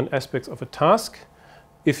relevant aspects of a task,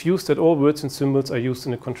 if used that all words and symbols are used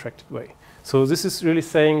in a contracted way. So this is really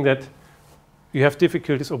saying that you have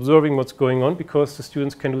difficulties observing what's going on because the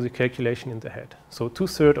students can do the calculation in their head. So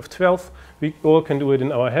 2/3 of 12, we all can do it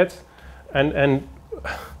in our heads. And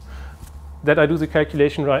that I do the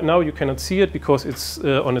calculation right now, you cannot see it because it's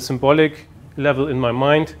on a symbolic level in my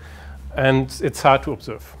mind, and it's hard to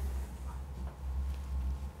observe.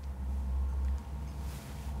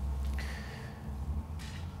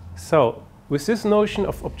 So with this notion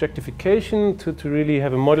of objectification to really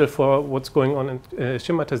have a model for what's going on in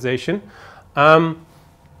schematization,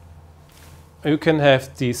 you can have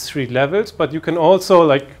these 3 levels, but you can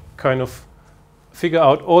also kind of figure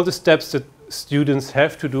out all the steps that students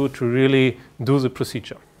have to do to really do the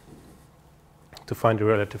procedure to find a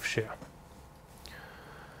relative share.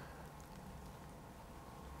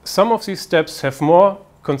 Some of these steps have more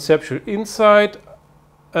conceptual insight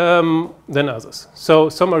than others. So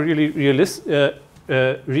some are really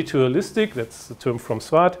ritualistic, that's the term from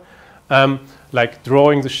Swart, like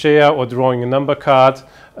drawing the share or drawing a number card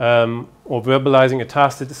or verbalizing a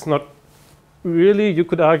task that is not really, you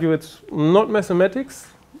could argue it's not mathematics,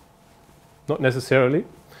 not necessarily,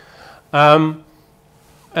 and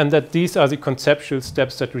that these are the conceptual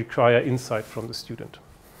steps that require insight from the student.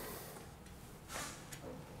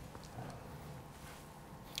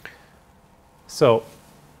 So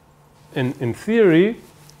in theory,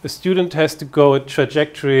 a student has to go a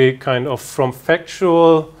trajectory kind of from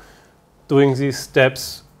factual doing these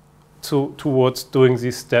steps towards doing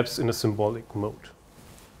these steps in a symbolic mode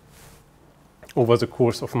over the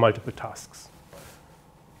course of multiple tasks.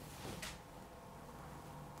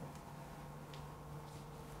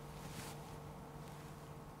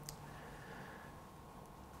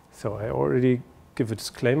 So I already give a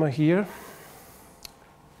disclaimer here.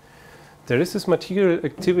 There is this material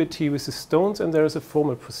activity with the stones, and there is a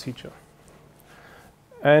formal procedure.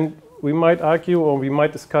 And we might argue, or we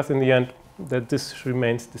might discuss in the end, that this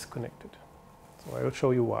remains disconnected. So I will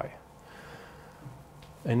show you why.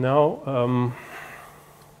 And now,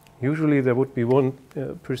 usually there would be one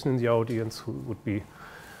person in the audience who would be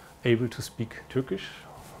able to speak Turkish.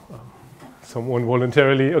 Someone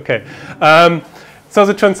voluntarily, okay. So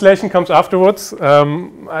the translation comes afterwards.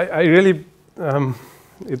 I really,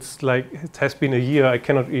 it's like, it has been a year, I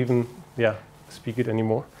cannot even, speak it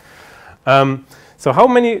anymore. So how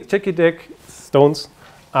many Çekirdek stones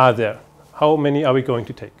are there? How many are we going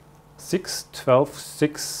to take? 6, 12,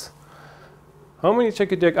 6. How many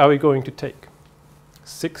Çekirdek are we going to take?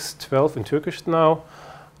 6, 12 in Turkish now.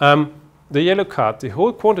 The yellow card, the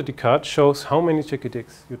whole quantity card, shows how many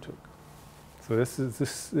Çekirdeks you took. So this is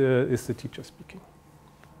the teacher speaking.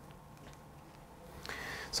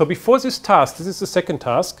 So before this task, this is the second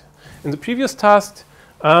task. In the previous task,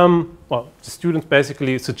 the students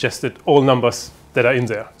basically suggested all numbers that are in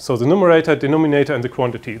there. So the numerator, denominator, and the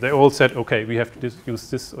quantity. They all said, okay, we have to use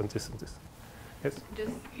this and this and this. Yes?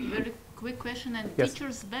 Just very quick question. And yes.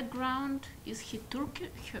 Teacher's background, is he Turkish?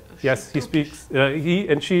 Yes, he speaks, he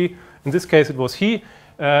and she, in this case it was he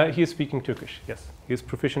is speaking Turkish, yes. He is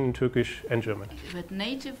proficient in Turkish and German. But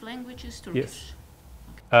native language is Turkish? Yes.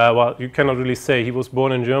 Well, you cannot really say. He was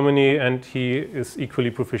born in Germany and he is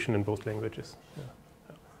equally proficient in both languages. Yeah.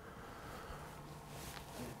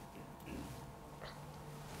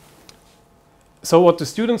 So what the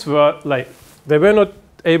students were like, they were not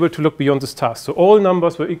able to look beyond this task. So all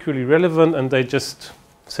numbers were equally relevant, and they just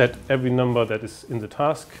set every number that is in the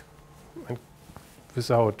task, and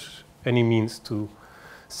without any means to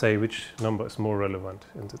say which number is more relevant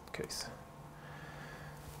in that case.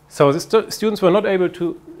 So the students were not able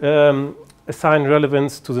to assign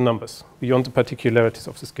relevance to the numbers beyond the particularities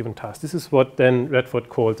of this given task. This is what then Redford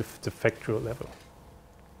called the factual level.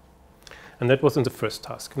 And that was in the first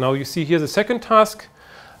task. Now you see here the second task,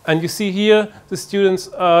 and you see here the students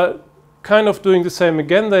are kind of doing the same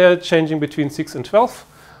again. They are changing between 6 and 12,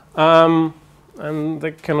 and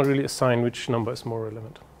they cannot really assign which number is more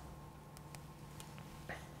relevant.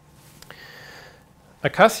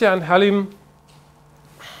 Acacia and Halim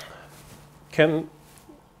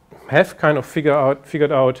have kind of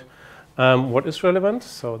figured out what is relevant.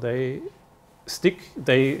 So they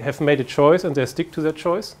have made a choice, and they stick to their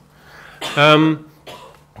choice.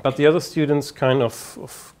 But the other students kind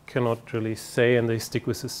of cannot really say, and they stick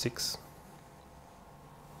with the 6.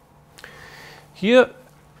 Here,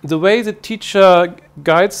 the way the teacher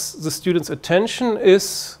guides the students' attention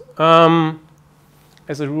is,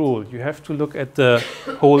 as a rule, you have to look at the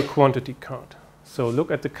whole quantity card. So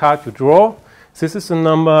look at the card you draw. This is a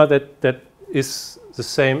number that is the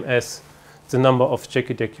same as the number of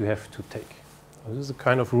Çekirdek you have to take. So this is a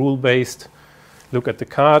kind of rule-based. Look at the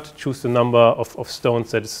card, choose the number of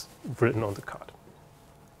stones that is written on the card.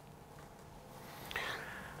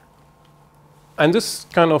 And this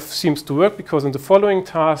kind of seems to work, because in the following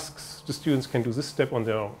tasks, the students can do this step on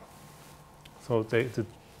their own. So to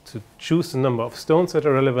choose the number of stones that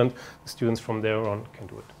are relevant, the students from there on can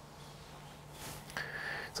do it.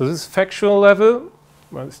 So this is factual level,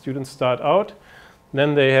 where the students start out.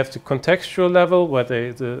 Then they have the contextual level, where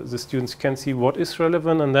the students can see what is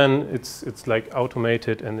relevant, and then it's like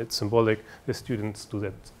automated and it's symbolic. The students do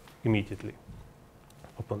that immediately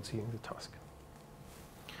upon seeing the task.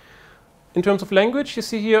 In terms of language, you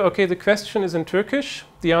see here, okay, the question is in Turkish,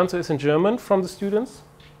 the answer is in German from the students.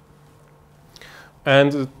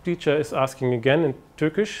 And the teacher is asking again in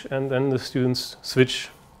Turkish, and then the students switch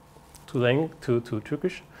to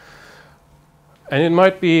Turkish. And it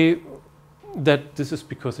might be that this is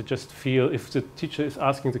because they just feel, if the teacher is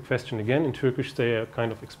asking the question again in Turkish, they are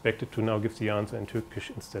kind of expected to now give the answer in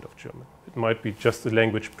Turkish instead of German. It might be just a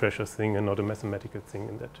language pressure thing and not a mathematical thing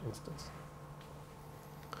in that instance.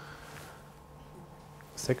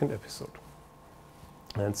 Second episode.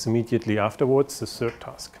 And it's immediately afterwards the third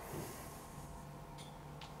task.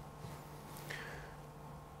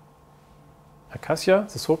 Acacia,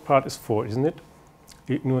 the third part is 4, isn't it?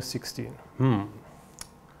 Ignore 16.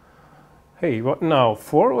 Hey, what now?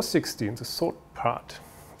 4 or 16? The third part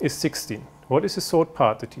is 16. What is the third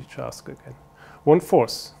part? The teacher asks again.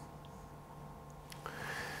 1/4.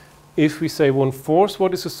 If we say 1/4,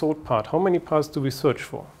 what is the third part? How many parts do we search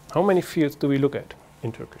for? How many fields do we look at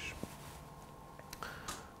in Turkish?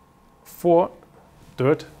 4,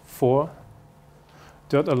 4.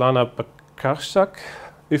 Alana Bakarsak.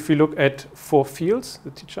 If we look at 4 fields, the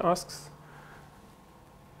teacher asks.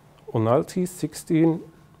 Onalti, 16.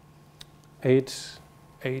 8,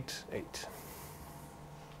 8, 8.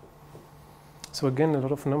 So again, a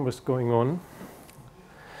lot of numbers going on.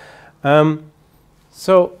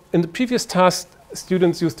 So in the previous task,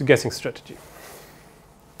 students used the guessing strategy.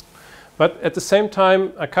 But at the same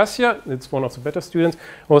time, Acacia, it's one of the better students,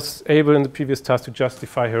 was able in the previous task to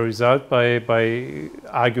justify her result by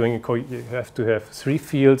arguing you have to have 3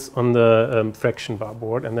 fields on the fraction bar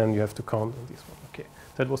board, and then you have to count on these one. Okay,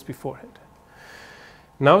 that was beforehand.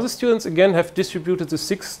 Now the students again have distributed the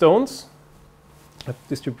 6 stones, have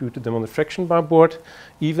distributed them on the fraction bar board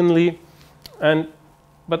evenly,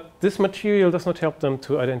 but this material does not help them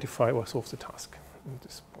to identify or solve the task at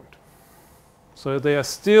this point. So they are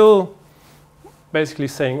still basically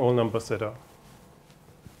saying all numbers that are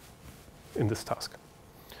in this task.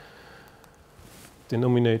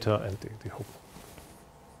 Denominator and the whole.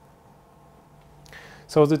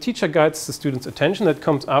 So the teacher guides the students' attention. That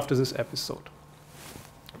comes after this episode.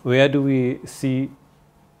 Where do we see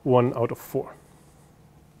 1 out of 4?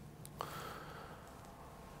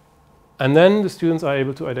 And then the students are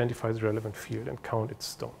able to identify the relevant field and count its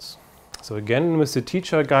stones. So again, with the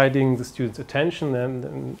teacher guiding the students' attention,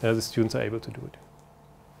 then the students are able to do it.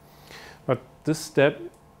 But this step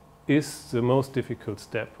is the most difficult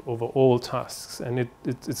step over all tasks. And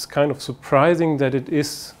it's kind of surprising that it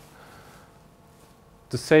is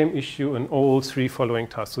the same issue in all 3 following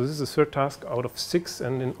tasks. So this is the 3rd task out of 6,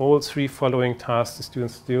 and in all 3 following tasks, the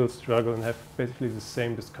students still struggle and have basically the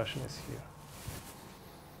same discussion as here.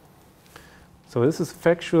 So this is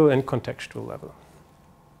factual and contextual level.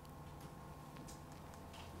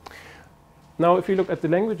 Now, if you look at the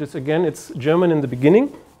languages, again, it's German in the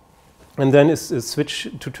beginning, and then it's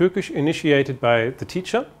switched to Turkish, initiated by the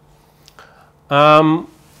teacher,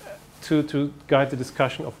 to guide the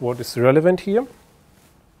discussion of what is relevant here.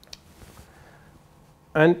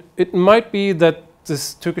 And it might be that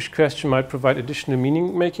this Turkish question might provide additional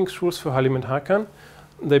meaning-making rules for Halim and Hakan.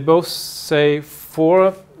 They both say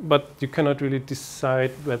 4, but you cannot really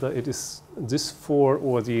decide whether it is this 4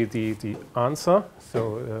 or the answer.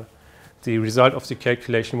 So the result of the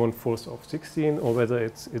calculation 1/4 of 16, or whether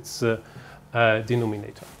it's a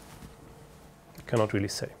denominator. You cannot really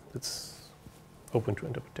say. It's open to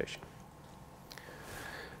interpretation.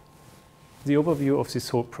 The overview of this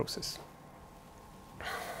whole process.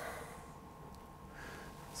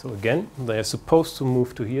 So again, they are supposed to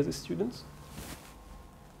move to here, the students.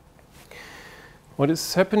 What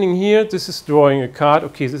is happening here, this is drawing a card.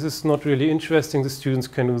 Okay, this is not really interesting. The students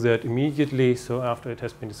can do that immediately. So after it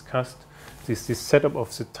has been discussed, this setup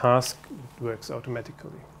of the task works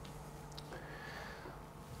automatically.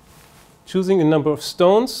 Choosing a number of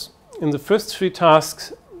stones. In the first 3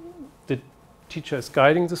 tasks, the teacher is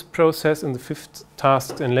guiding this process. In the 5th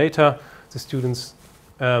task and later, the students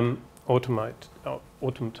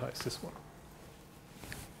automatize this one.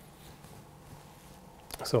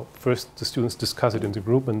 So first the students discuss it in the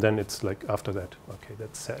group, and then it's like after that, okay,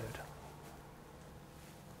 that's settled.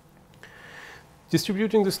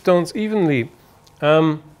 Distributing the stones evenly.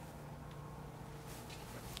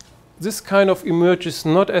 This kind of emerges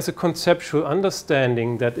not as a conceptual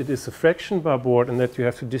understanding that it is a fraction bar board and that you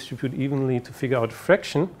have to distribute evenly to figure out a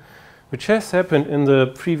fraction, which has happened in the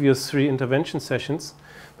previous 3 intervention sessions,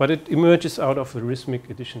 but it emerges out of a rhythmic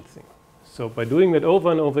addition thing. So by doing that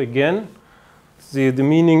over and over again, the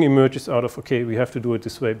meaning emerges out of, okay, we have to do it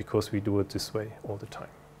this way because we do it this way all the time,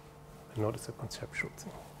 and not as a conceptual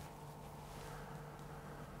thing.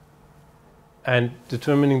 And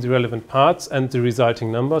determining the relevant parts and the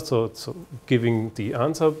resulting number, so giving the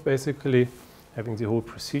answer basically, having the whole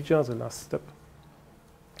procedure, the last step.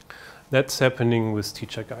 That's happening with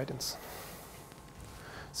teacher guidance.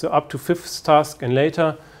 So up to 5th task and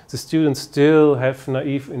later, the students still have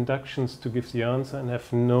naive inductions to give the answer and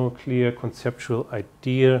have no clear conceptual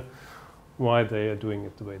idea why they are doing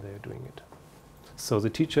it the way they are doing it. So the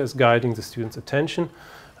teacher is guiding the students' attention,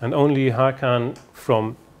 and only Hakan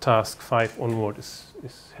from task 5 onward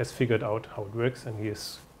has figured out how it works, and he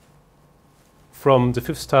is from the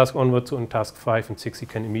 5th task onward to task 5 and 6, he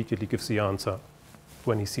can immediately give the answer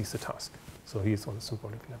when he sees the task. So he is on the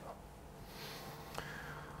symbolic level.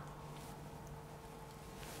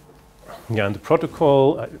 Yeah, and the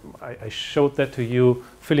protocol, I showed that to you.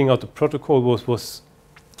 Filling out the protocol was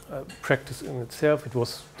practice in itself. It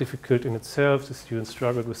was difficult in itself. The students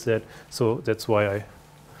struggled with that. So that's why I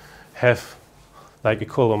have like a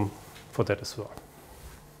column for that as well.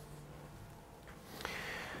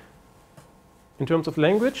 In terms of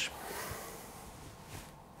language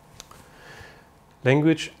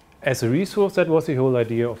as a resource, that was the whole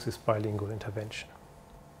idea of this bilingual intervention.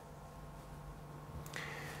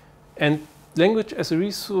 And language as a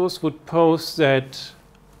resource would pose that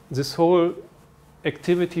this whole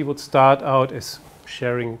activity would start out as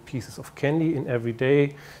sharing pieces of candy in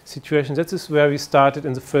everyday situations. That is where we started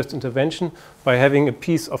in the first intervention, by having a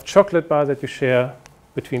piece of chocolate bar that you share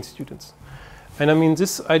between students. And I mean,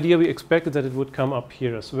 this idea, we expected that it would come up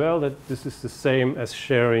here as well, that this is the same as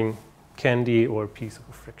sharing candy or a piece of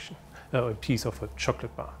a friction, a piece of a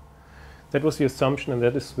chocolate bar. That was the assumption, and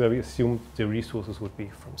that is where we assumed the resources would be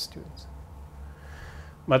from students.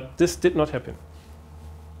 But this did not happen.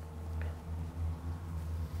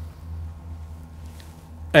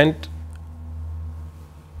 And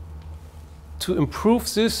to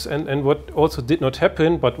improve this, and what also did not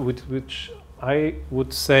happen, but which I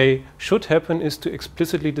would say should happen, is to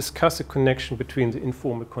explicitly discuss a connection between the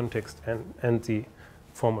informal context and the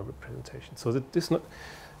formal representation. So that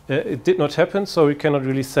it did not happen, so we cannot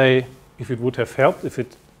really say if it would have helped, if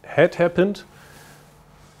it had happened.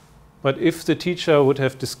 But if the teacher would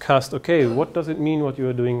have discussed, okay, what does it mean what you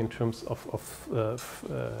are doing in terms of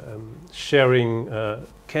sharing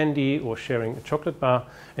candy or sharing a chocolate bar,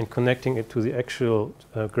 and connecting it to the actual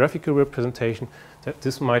graphical representation, that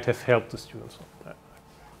this might have helped the students.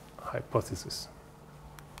 Hypothesis.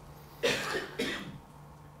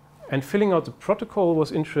 And filling out the protocol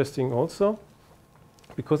was interesting also,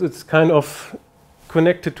 because it's kind of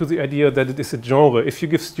connected to the idea that it is a genre. If you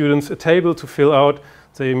give students a table to fill out,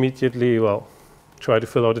 they immediately, well, try to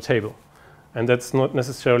fill out a table. And that's not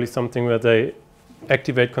necessarily something where they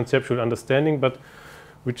activate conceptual understanding, but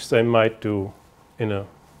which they might do in a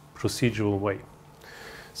procedural way.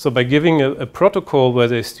 So by giving a protocol where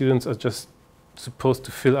the students are just supposed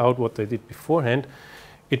to fill out what they did beforehand,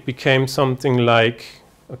 it became something like,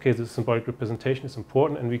 okay, the symbolic representation is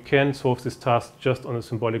important, and we can solve this task just on a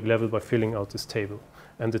symbolic level by filling out this table.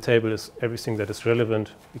 And the table is everything that is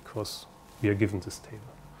relevant because we are given this table.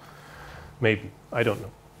 Maybe, I don't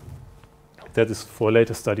know. That is for a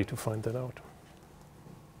later study to find that out.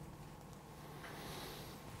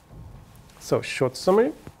 So, short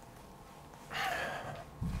summary.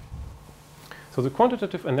 So the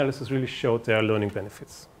quantitative analysis really showed there are learning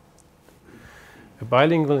benefits. A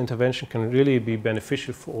bilingual intervention can really be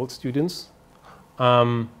beneficial for all students,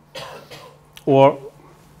 or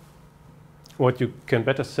what you can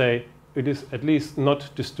better say, it is at least not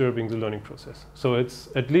disturbing the learning process. So it's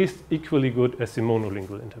at least equally good as the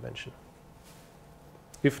monolingual intervention,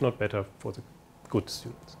 if not better for the good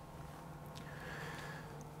students.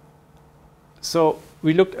 So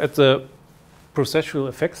we looked at the processual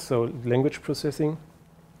effects, so language processing,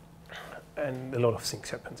 and a lot of things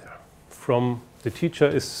happen there. From the teacher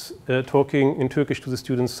is talking in Turkish to the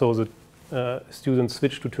students, so the students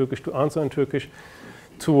switch to Turkish to answer in Turkish,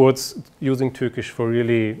 towards using Turkish for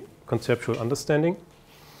really conceptual understanding.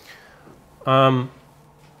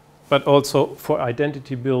 But also for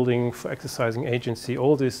identity building, for exercising agency,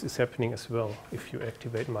 all this is happening as well if you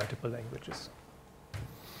activate multiple languages.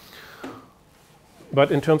 But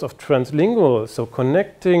in terms of translingual, so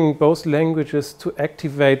connecting both languages to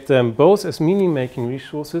activate them both as meaning-making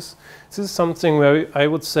resources, this is something where I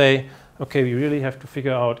would say, okay, we really have to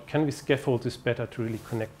figure out, can we scaffold this better to really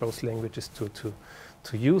connect both languages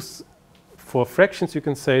to use, for fractions, you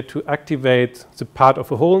can say, to activate the part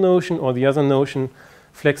of a whole notion or the other notion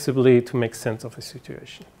flexibly to make sense of a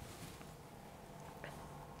situation.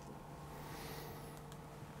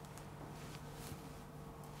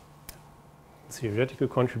 Theoretical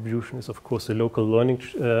contribution is, of course, the local learning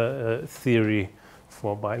theory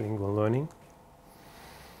for bilingual learning.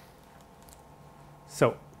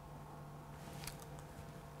 So,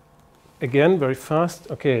 again, very fast.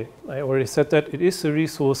 Okay, I already said that it is a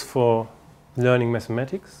resource for learning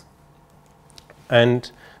mathematics.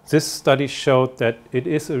 And this study showed that it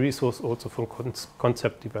is a resource also for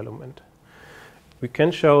concept development. We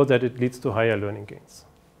can show that it leads to higher learning gains.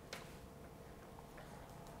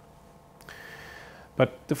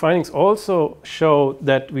 But the findings also show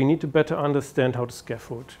that we need to better understand how to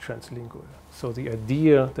scaffold translingual. So the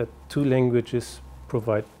idea that two languages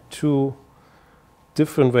provide two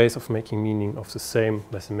different ways of making meaning of the same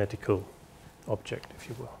mathematical object, if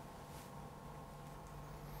you will.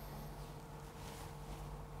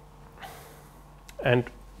 And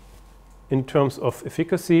in terms of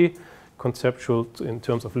efficacy, conceptual, in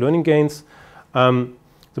terms of learning gains, the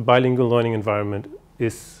bilingual learning environment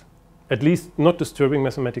is at least not disturbing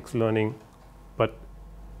mathematics learning, but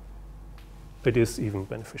it is even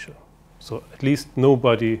beneficial. So at least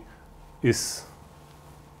nobody is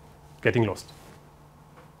getting lost.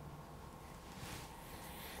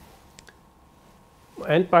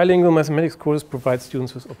 And bilingual mathematics courses provide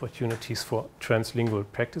students with opportunities for translingual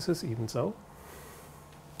practices, even so.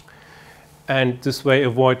 and this way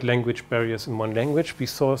avoid language barriers in one language. We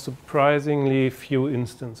saw surprisingly few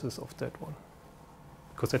instances of that one,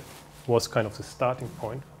 because that was kind of the starting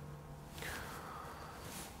point.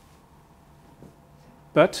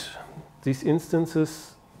 But these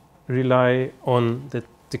instances rely on that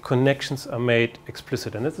the connections are made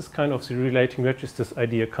explicit, and this is kind of the relating registers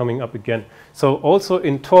idea coming up again. So also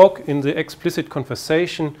in talk, in the explicit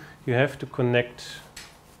conversation, you have to connect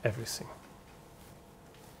everything.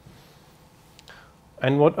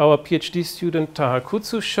 And what our PhD student Taha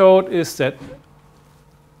Kutsu showed is that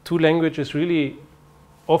two languages really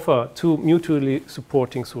offer two mutually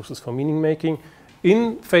supporting sources for meaning making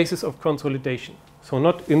in phases of consolidation. So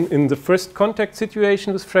not in the first contact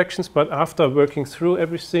situation with fractions, but after working through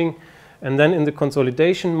everything, and then in the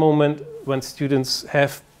consolidation moment when students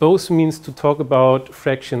have both means to talk about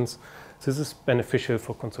fractions, this is beneficial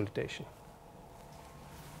for consolidation.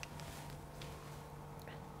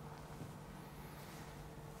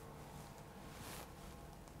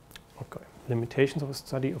 Okay, limitations of a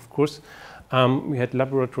study, of course. We had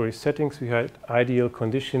laboratory settings, we had ideal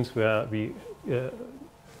conditions where we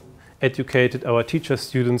educated our teacher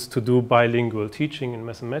students to do bilingual teaching in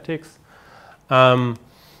mathematics. And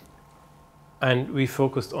we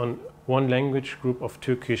focused on one language group of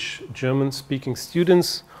Turkish German speaking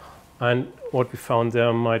students, and what we found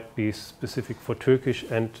there might be specific for Turkish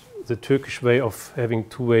and the Turkish way of having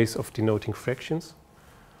two ways of denoting fractions.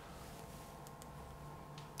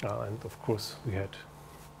 And of course we had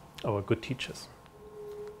our good teachers.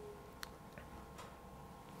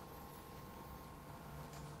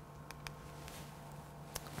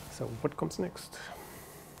 So what comes next?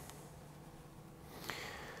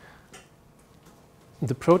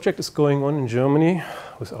 The project is going on in Germany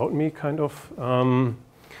without me, kind of.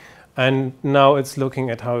 And now it's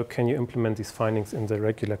looking at how can you implement these findings in the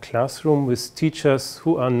regular classroom with teachers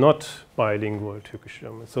who are not bilingual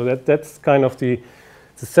Turkish-German. So that's kind of the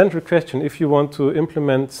central question. If you want to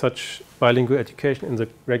implement such bilingual education in the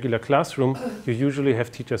regular classroom, you usually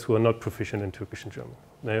have teachers who are not proficient in Turkish and German.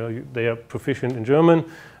 They are proficient in German,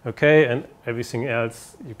 okay, and everything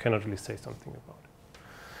else you cannot really say something about.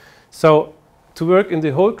 So to work in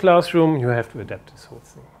the whole classroom, you have to adapt this whole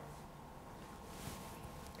thing.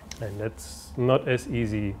 And that's not as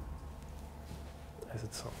easy as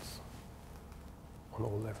it sounds on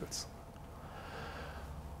all levels.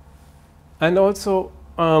 And also,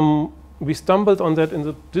 we stumbled on that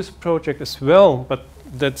in this project as well, but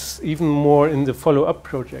that's even more in the follow-up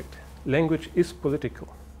project. Language is political.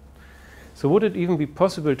 So would it even be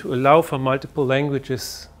possible to allow for multiple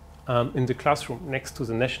languages in the classroom next to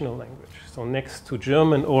the national language? So next to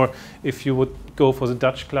German, or if you would go for the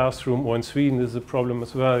Dutch classroom, or in Sweden, there's a problem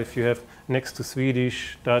as well. If you have next to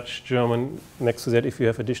Swedish, Dutch, German, next to that, if you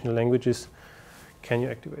have additional languages, can you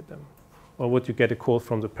activate them? Or would you get a call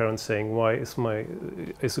from the parents saying, why is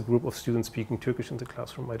a group of students speaking Turkish in the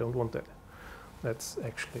classroom? I don't want that. That's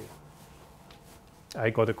actually, I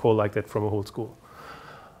got a call like that from a whole school.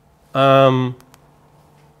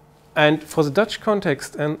 And for the Dutch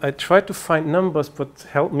context, and I tried to find numbers, but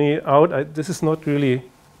help me out, this is not really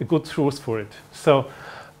a good source for it. So,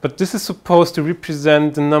 but this is supposed to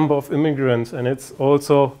represent the number of immigrants, and it's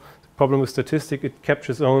also the problem with statistics, it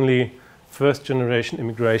captures only first generation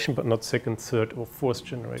immigration, but not second, third, or fourth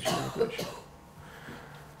generation immigration.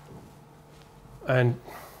 And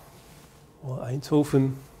well,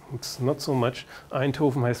 Eindhoven, it's not so much.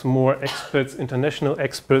 Eindhoven has more experts, international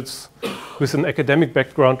experts with an academic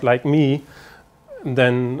background like me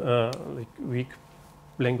than like weak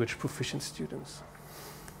language proficient students.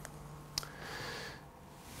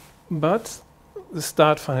 But the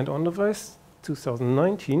Start Finite On-Device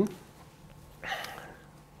 2019,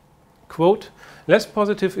 quote, less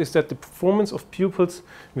positive is that the performance of pupils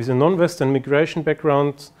with a non-Western migration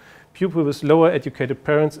background, pupils with lower educated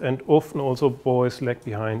parents, and often also boys lag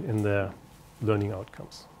behind in their learning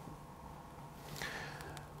outcomes.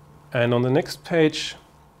 And on the next page,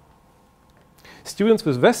 students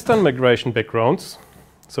with Western migration backgrounds,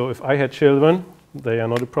 so if I had children, they are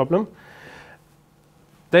not a problem,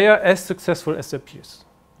 they are as successful as their peers.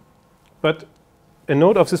 But a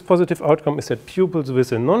note of this positive outcome is that pupils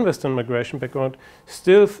with a non-Western migration background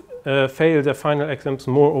still fail their final exams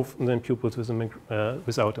more often than pupils with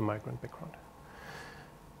without a migrant background.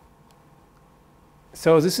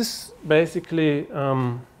 So this is basically,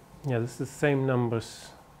 this is the same numbers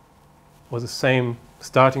or the same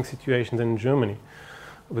starting situation than in Germany.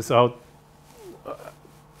 Without,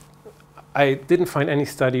 I didn't find any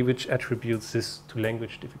study which attributes this to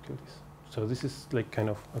language difficulties. So this is like kind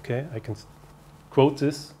of, okay, I can quote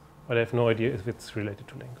this, but I have no idea if it's related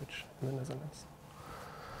to language in the Netherlands.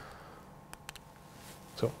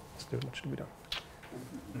 So still much to be done.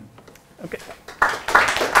 Okay.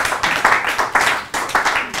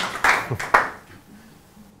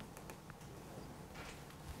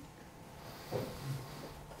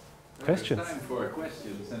 Questions? Time for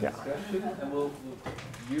questions and discussion, and we'll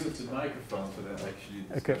use the microphone so that actually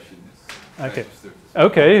discussion is registered.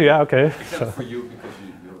 Okay, yeah, okay. Except for you, because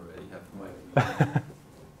you already have the mic.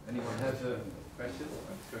 Anyone has a question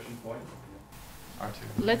or discussion point? Arthur.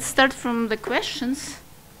 Let's start from the questions,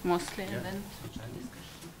 mostly, and then discussion.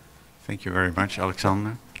 Thank you very much,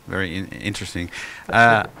 Alexander. Very interesting.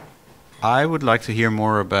 I would like to hear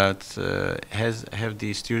more about, have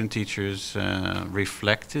the student teachers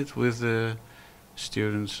reflected with the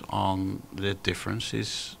students on the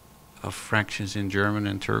differences of fractions in German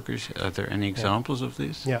and Turkish? Are there any examples of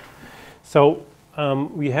this? Yeah. So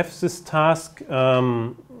we have this task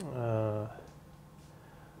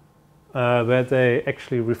where they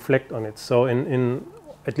actually reflect on it. So in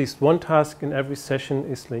at least one task in every session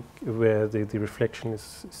is like where the reflection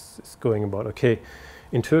is going about, okay,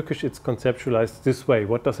 in Turkish it's conceptualized this way.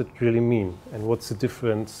 What does it really mean? And what's the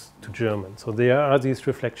difference to German? So there are these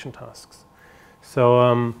reflection tasks.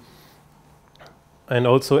 So, and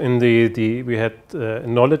also in we had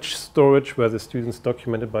knowledge storage where the students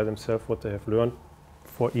documented by themselves what they have learned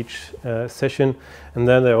for each session. And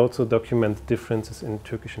then they also document differences in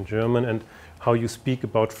Turkish and German and how you speak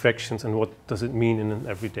about fractions and what does it mean in an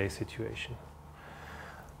everyday situation.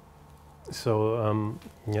 So,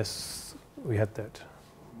 yes, we had that.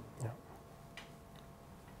 Yeah.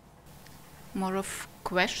 More of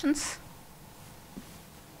questions?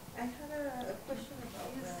 I had a question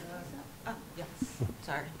about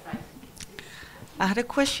sorry. I had a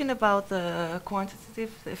question about the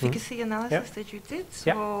quantitative efficacy analysis that you did.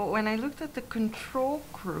 So when I looked at the control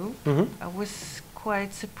group, I was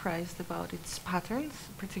quite surprised about its patterns,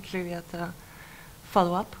 particularly at the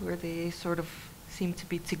follow-up, where they sort of seem to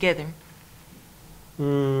be together.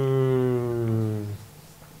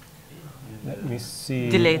 Let me see.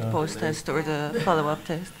 Delayed post-test or the follow-up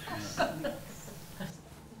test.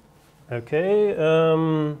 Okay,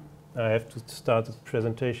 I have to start the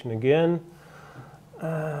presentation again.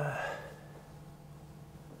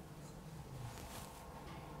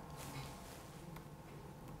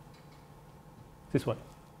 This one.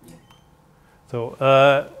 Yeah. So,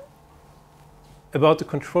 about the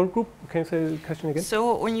control group, can you say the question again?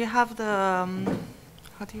 So when you have the,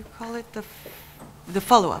 how do you call it, the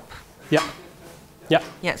follow-up? Yeah. Yeah.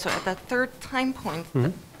 Yeah. So at that third time point,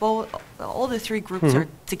 all the three groups are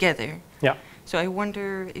together. Yeah. So I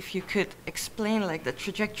wonder if you could explain like the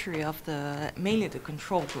trajectory of mainly the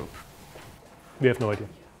control group. We have no idea.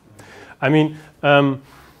 I mean,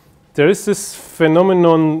 there is this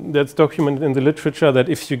phenomenon that's documented in the literature that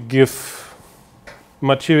if you give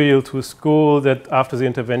material to a school, that after the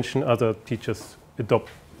intervention, other teachers adopt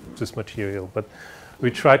this material. But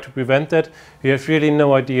we try to prevent that. We have really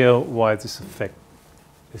no idea why this effect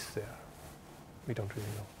is there. We don't really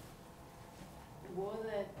know.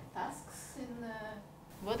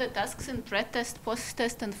 Were the tasks in pre-test,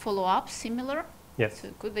 post-test, and follow-up similar? Yes.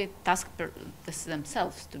 So could they task this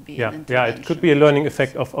themselves to be an Yeah, intervention? it could be a learning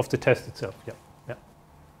effect of the test itself. Yeah, yeah.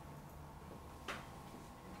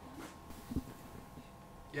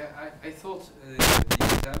 Yeah, I thought the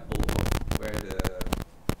example of where the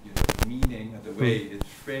meaning and the way it's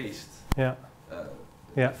phrased,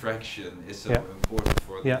 the fraction is so important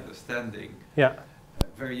for the understanding. Yeah.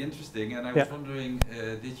 Very interesting, and I was wondering,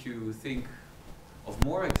 did you think of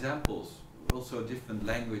more examples, also different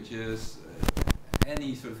languages,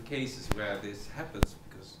 any sort of cases where this happens?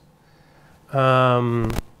 Because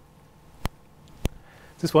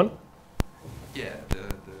this one? Yeah,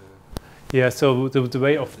 yeah. So the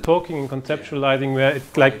way of talking and conceptualizing, where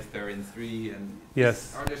it's like they're in 3, and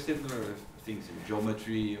yes. Are there similar things in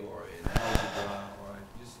geometry or in algebra? Or I'm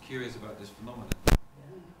just curious about this phenomenon.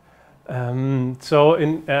 So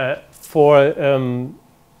in for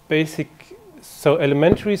basic. So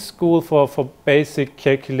elementary school for basic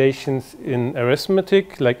calculations in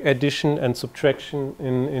arithmetic, like addition and subtraction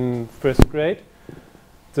in first grade.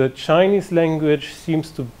 The Chinese language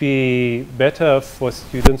seems to be better for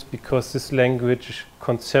students because this language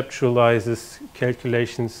conceptualizes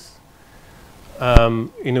calculations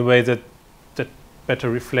in a way that better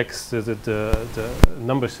reflects the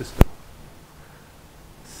number system.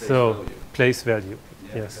 Place value,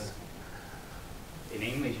 yes. In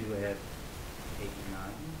English you have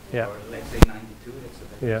 89, or let's say 92, that's the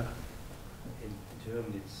best. Yeah. In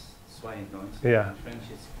German it's 92. Yeah. In French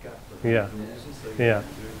it's 4. Yeah. So Yeah.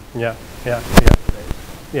 Yeah. Yeah.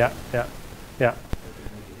 Yeah. Yeah. Yeah.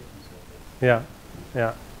 Yeah.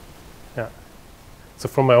 Yeah. Yeah. So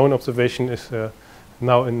from my own observation is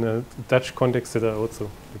now in the Dutch context that I also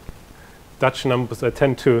Dutch numbers, I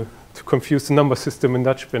tend to confuse the number system in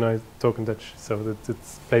Dutch when I talk in Dutch. So that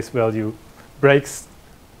its place value breaks.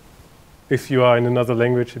 If you are in another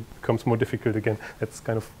language, it becomes more difficult again. That's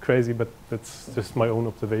kind of crazy, but that's just my own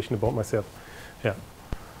observation about myself. Yeah.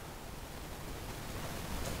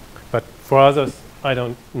 But for others, I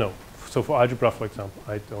don't know. So for algebra, for example,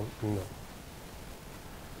 I don't know.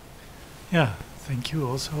 Yeah, thank you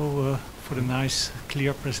also for the nice,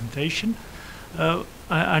 clear presentation.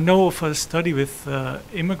 I know of a study with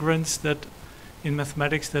immigrants that in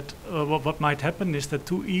mathematics that what might happen is that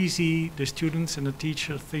too easy the students and the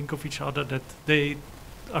teacher think of each other that they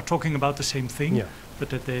are talking about the same thing, but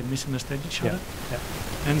that they misunderstand each other.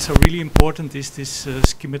 And so really important is this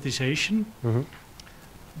schematization.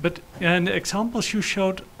 But in the examples you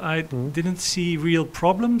showed, I didn't see real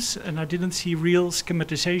problems and I didn't see real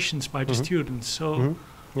schematizations by the students. So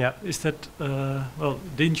is that, well,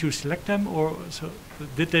 didn't you select them, or so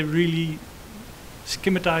did they really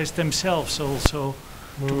schematize themselves also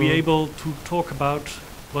to be able to talk about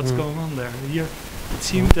what's going on there? Here it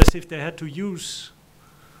seemed as if they had to use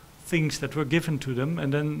things that were given to them,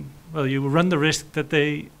 and then, well, you run the risk that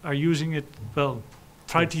they are using it, well,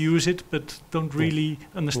 try to use it, but don't really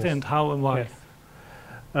understand how and why.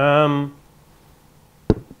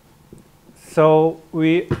 So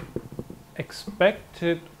we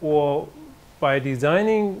expected, or by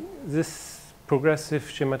designing this progressive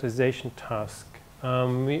schematization task,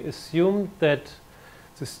 we assumed that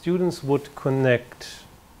the students would connect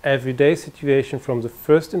everyday situation from the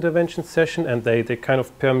first intervention session, and they kind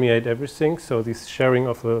of permeate everything. So this sharing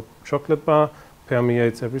of a chocolate bar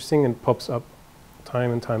permeates everything and pops up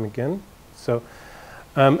time and time again. So,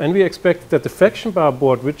 and we expect that the fraction bar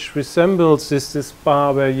board, which resembles this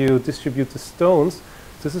bar where you distribute the stones,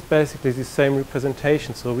 this is basically the same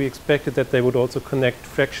representation. So we expected that they would also connect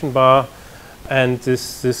fraction bar and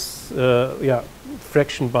this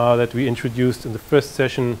fraction bar that we introduced in the first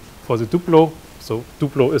session for the Duplo. So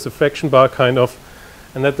Duplo is a fraction bar kind of,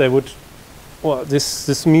 and that they would, well,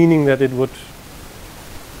 this meaning that it would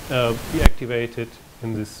be activated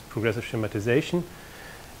in this progressive schematization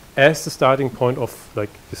as the starting point of, like,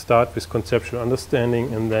 you start with conceptual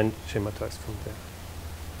understanding and then schematize from there.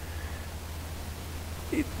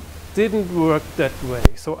 It didn't work that way.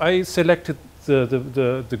 So I selected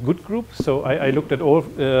the good group. So I looked at all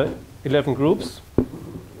 11 groups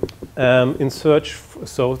in search,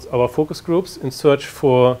 so our focus groups, in search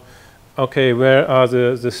for, okay, where are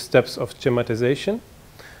the steps of schematization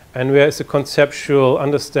and where is the conceptual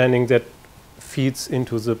understanding that feeds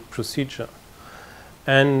into the procedure.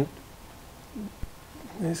 And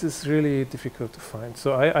this is really difficult to find.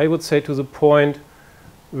 So I would say to the point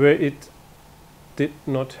where it did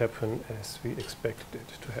not happen as we expected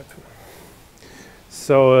it to happen.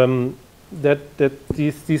 So that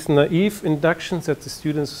these naive inductions that the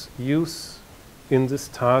students use in this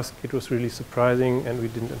task, it was really surprising and we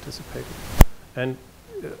didn't anticipate it. And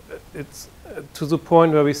it's to the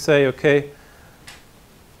point where we say, okay,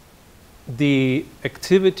 the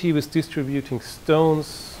activity with distributing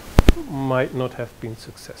stones might not have been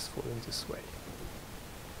successful in this way.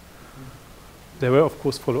 There were, of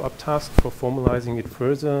course, follow-up tasks for formalizing it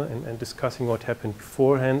further and discussing what happened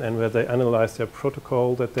beforehand and where they analyzed their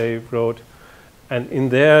protocol that they wrote. And in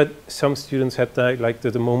there, some students had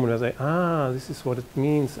the moment where they, this is what it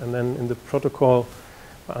means. And then in the protocol,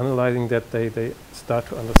 by analyzing that, they start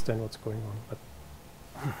to understand what's going on. But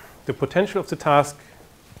the potential of the task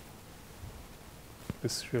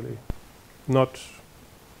is really not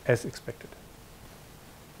as expected.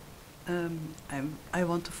 I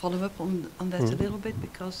want to follow up on that a little bit,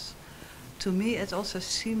 because to me it also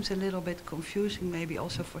seems a little bit confusing, maybe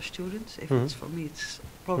also for students. If it's for me, it's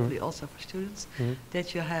probably also for students,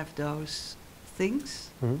 that you have those things.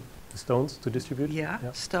 The stones to distribute? Yeah,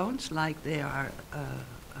 stones, like they are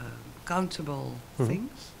countable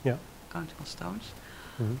things, countable stones.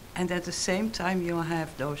 And at the same time you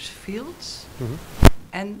have those fields.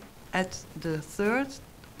 And at the third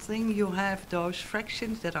thing you have those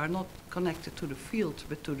fractions that are not connected to the field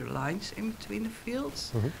but to the lines in between the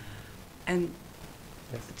fields. And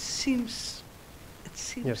it seems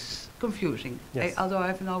confusing, although I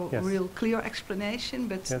have no real clear explanation,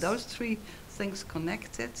 but those three things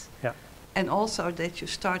connected, and also that you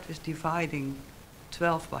start with dividing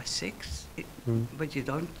 12 by 6, but you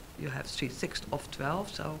don't, you have 3/6 of 12,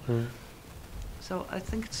 so so I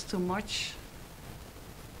think it's too much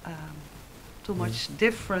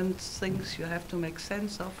different things you have to make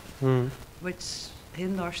sense of, which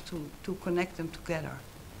hinders to connect them together.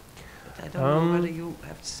 But I don't know whether you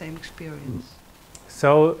have the same experience.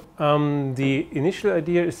 So the initial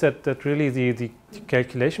idea is that really the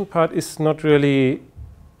calculation part is not really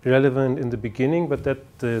relevant in the beginning, but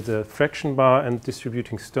that the fraction bar and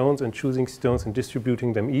distributing stones and choosing stones and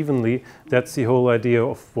distributing them evenly, that's the whole idea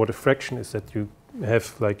of what a fraction is, that you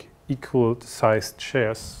have like equal sized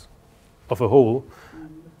shares of a whole.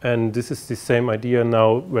 And this is the same idea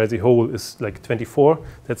now where the whole is like 24.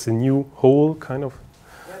 That's a new whole kind of.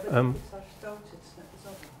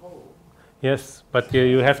 Yes, but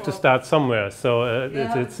you have to start somewhere. So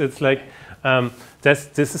it's like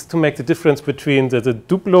this is to make the difference between the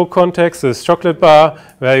Duplo context, the chocolate bar,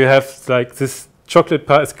 where you have like this chocolate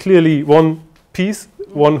bar is clearly one piece,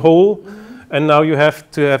 one whole, and now you have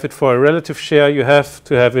to have it for a relative share. You have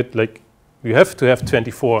to have it like you have to have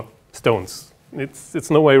 24 stones. It's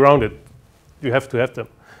no way around it. You have to have them,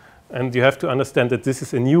 and you have to understand that this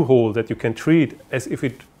is a new whole that you can treat as if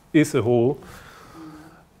it is a whole,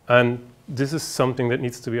 and this is something that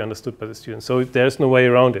needs to be understood by the students. So there's no way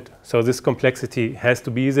around it. So this complexity has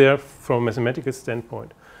to be there from a mathematical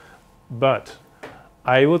standpoint. But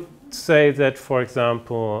I would say that, for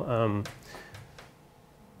example,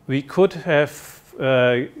 we could have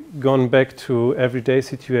gone back to everyday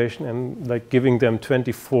situation and like giving them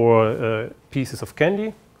 24 pieces of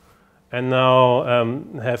candy, and now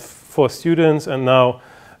have 4 students, and now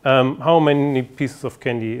how many pieces of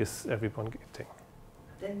candy is everyone getting?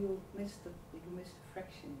 Then you missed the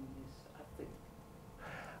fraction in this, I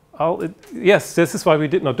think. Yes, this is why we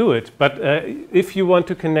did not do it. But if you want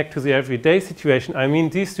to connect to the everyday situation, I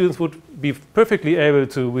mean, these students would be perfectly able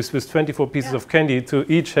to, with 24 pieces of candy, to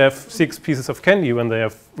each have 6 pieces of candy when they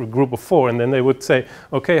have a group of 4. And then they would say,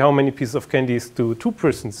 okay, how many pieces of candies do 2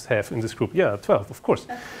 persons have in this group? Yeah, 12, of course.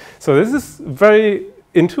 So this is very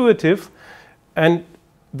intuitive. And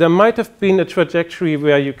there might have been a trajectory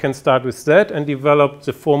where you can start with that and develop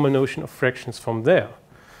the formal notion of fractions from there.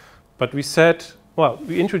 But we said, well,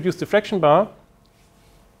 we introduced the fraction bar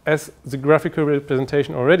as the graphical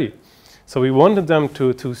representation already. So we wanted them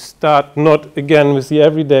to start not again with the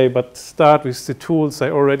everyday, but start with the tools they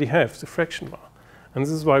already have, the fraction bar. And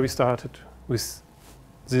this is why we started with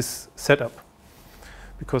this setup,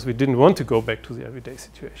 because we didn't want to go back to the everyday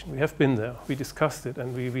situation. We have been there, we discussed it,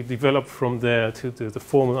 and we developed from there to the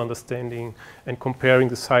formal understanding and comparing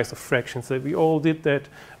the size of fractions. That we all did that,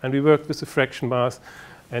 and we worked with the fraction bars,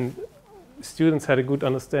 and students had a good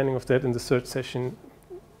understanding of that in the third session.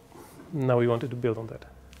 Now we wanted to build on that.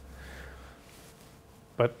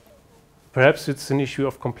 But perhaps it's an issue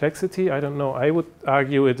of complexity, I don't know. I would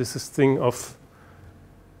argue it is this thing of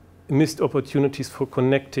missed opportunities for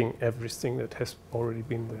connecting everything that has already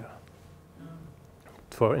been there.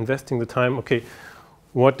 For investing the time, okay,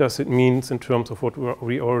 what does it mean in terms of what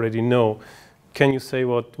we already know? Can you say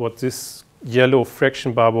what this yellow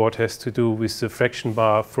fraction bar board has to do with the fraction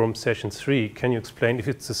bar from session 3? Can you explain if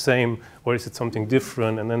it's the same or is it something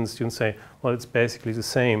different? And then the students say, well, it's basically the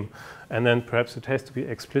same. And then perhaps it has to be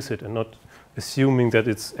explicit and not assuming that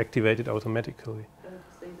it's activated automatically.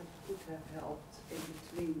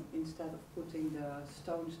 Instead of putting the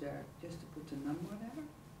stones there, just to put the number there?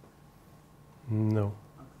 No,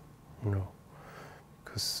 no.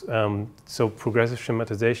 Because so progressive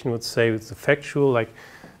schematization would say it's the factual, like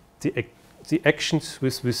the actions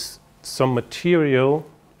with some material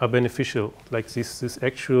are beneficial, like this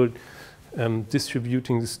actual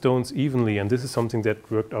distributing the stones evenly, and this is something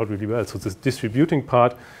that worked out really well. So this distributing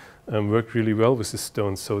part worked really well with the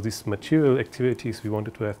stones. So these material activities, we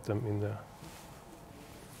wanted to have them in there.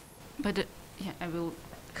 But yeah, I will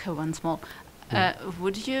have one small.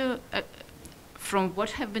 Would you, from what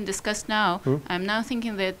have been discussed now, I'm now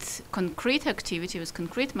thinking that concrete activity with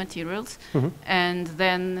concrete materials, and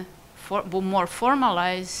then more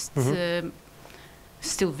formalized,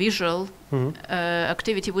 still visual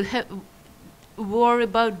activity were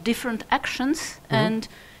about different actions and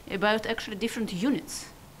about actually different units.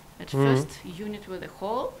 At first, unit were the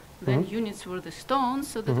whole, then units were the stones,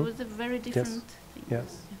 so that was a very different thing.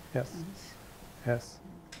 Yes. Yes, yes.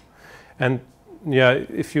 And yeah,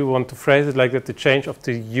 if you want to phrase it like that, the change of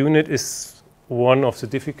the unit is one of the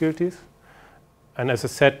difficulties. And as I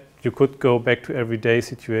said, you could go back to everyday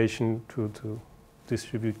situation to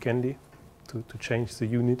distribute candy, to change the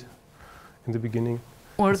unit in the beginning.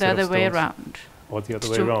 Or the other way around. Or the other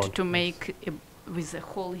way around. To make with the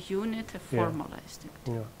whole unit a formalized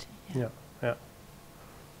activity. Yeah.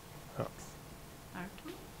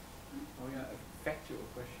 Factual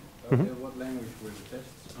question. What language were the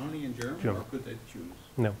tests? Only in German, or could they choose?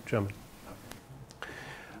 No, German. Okay.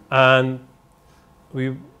 And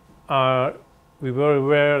we were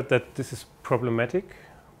aware that this is problematic,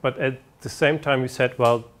 but at the same time we said,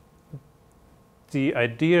 well, the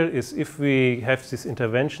idea is if we have this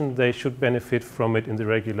intervention, they should benefit from it in the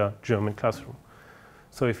regular German classroom.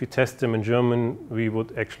 So if we test them in German, we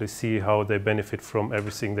would actually see how they benefit from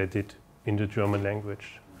everything they did in the German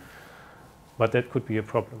language. But that could be a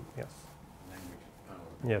problem, yes.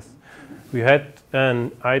 Yes. We had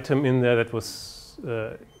an item in there that was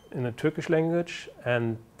in the Turkish language,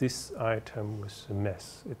 and this item was a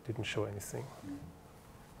mess. It didn't show anything.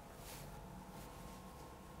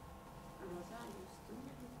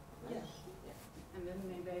 Yes. And then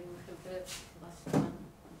maybe I will have the last one.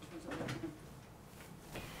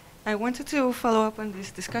 I wanted to follow up on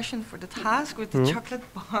this discussion for the task with the chocolate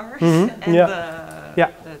bars and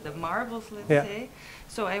the marbles, let's say.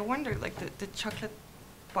 So I wondered, like the chocolate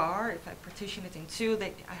bar, if I partition it in two,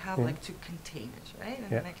 I have like two containers, right? And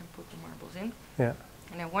then I can put the marbles in. Yeah.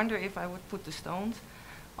 And I wonder if I would put the stones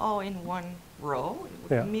all in one row, it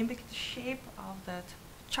would mimic the shape of that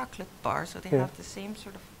chocolate bar, so they have the same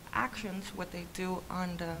sort of actions what they do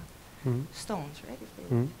on the stones, right? If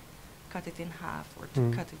they cut it in half or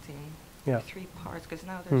to cut it in three parts, because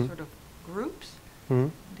now they're sort of groups.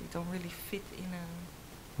 They don't really fit in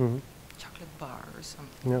a chocolate bar or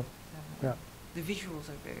something. The visuals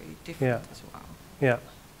are very different as well. Yeah.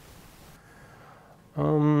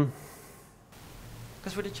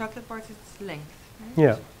 Because for the chocolate bars, it's length, right?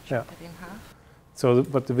 Yeah. So chop it in half. So,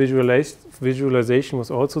 but the visualization was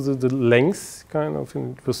also the length kind of.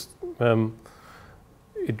 It was.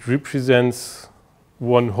 It represents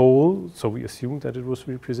one whole, so we assumed that it was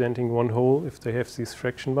representing one whole if they have this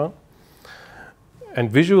fraction bar. And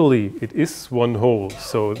visually, it is one whole.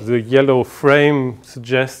 So the yellow frame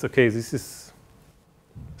suggests, okay, this is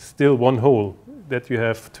still one whole, that you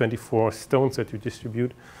have 24 stones that you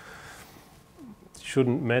distribute. It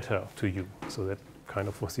shouldn't matter to you. So that kind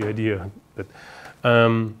of was the idea. But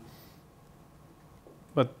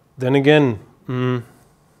then again,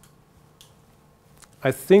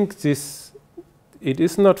 I think it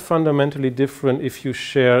is not fundamentally different if you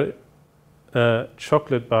share a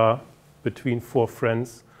chocolate bar between 4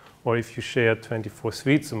 friends or if you share 24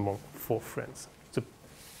 sweets among 4 friends.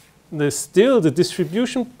 The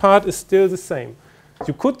distribution part is still the same.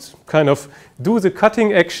 You could kind of do the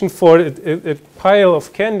cutting action for a pile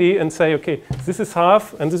of candy and say, okay, this is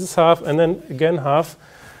half and this is half and then again half.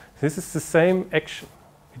 This is the same action.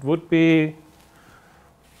 It would be...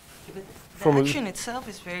 The action itself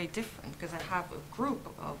is very different because I have a group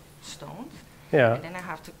of stones and then I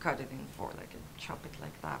have to cut it in 4, like chop it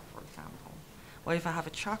like that, for example. Or if I have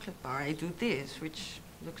a chocolate bar, I do this, which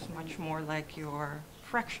looks much more like your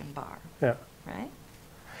fraction bar, right?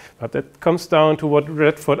 But that comes down to what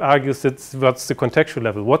Redford argues, what's the contextual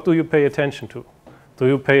level. What do you pay attention to? Do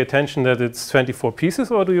you pay attention that it's 24 pieces,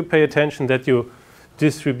 or do you pay attention that you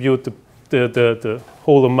distribute the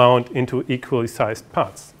whole amount into equally sized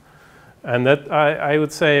parts? And that I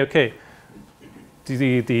would say, okay,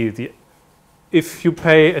 if you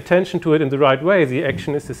pay attention to it in the right way, the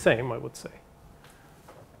action is the same, I would say.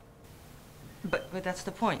 But that's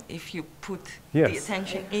the point. If you put the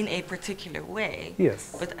attention in a particular way,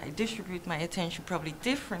 but I distribute my attention probably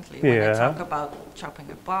differently when I talk about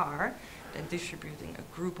chopping a bar than distributing a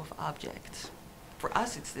group of objects. For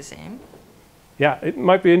us, it's the same. Yeah, it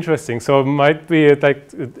might be interesting. So it might be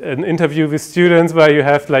like an interview with students where you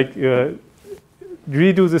have like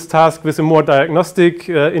redo this task with a more diagnostic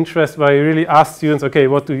interest, where you really ask students, okay,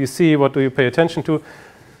 what do you see? What do you pay attention to?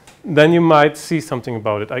 Then you might see something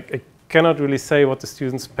about it. I cannot really say what the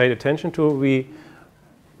students paid attention to.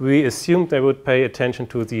 We assumed they would pay attention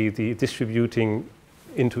to the distributing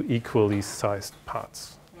into equally sized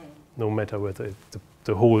parts, no matter whether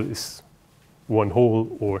the whole is one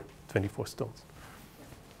whole or 24 stones.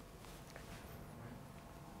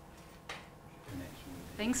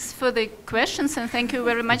 Thanks for the questions and thank you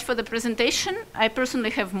very much for the presentation. I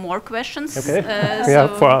personally have more questions. Okay.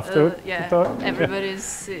 For after. Everybody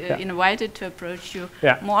is invited to approach you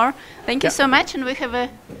more. Thank you so much, and we have a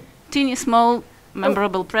teeny small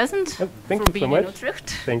memorable present thank for you being so in much. Utrecht.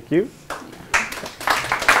 Thank you.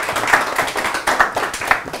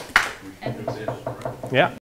 Yeah.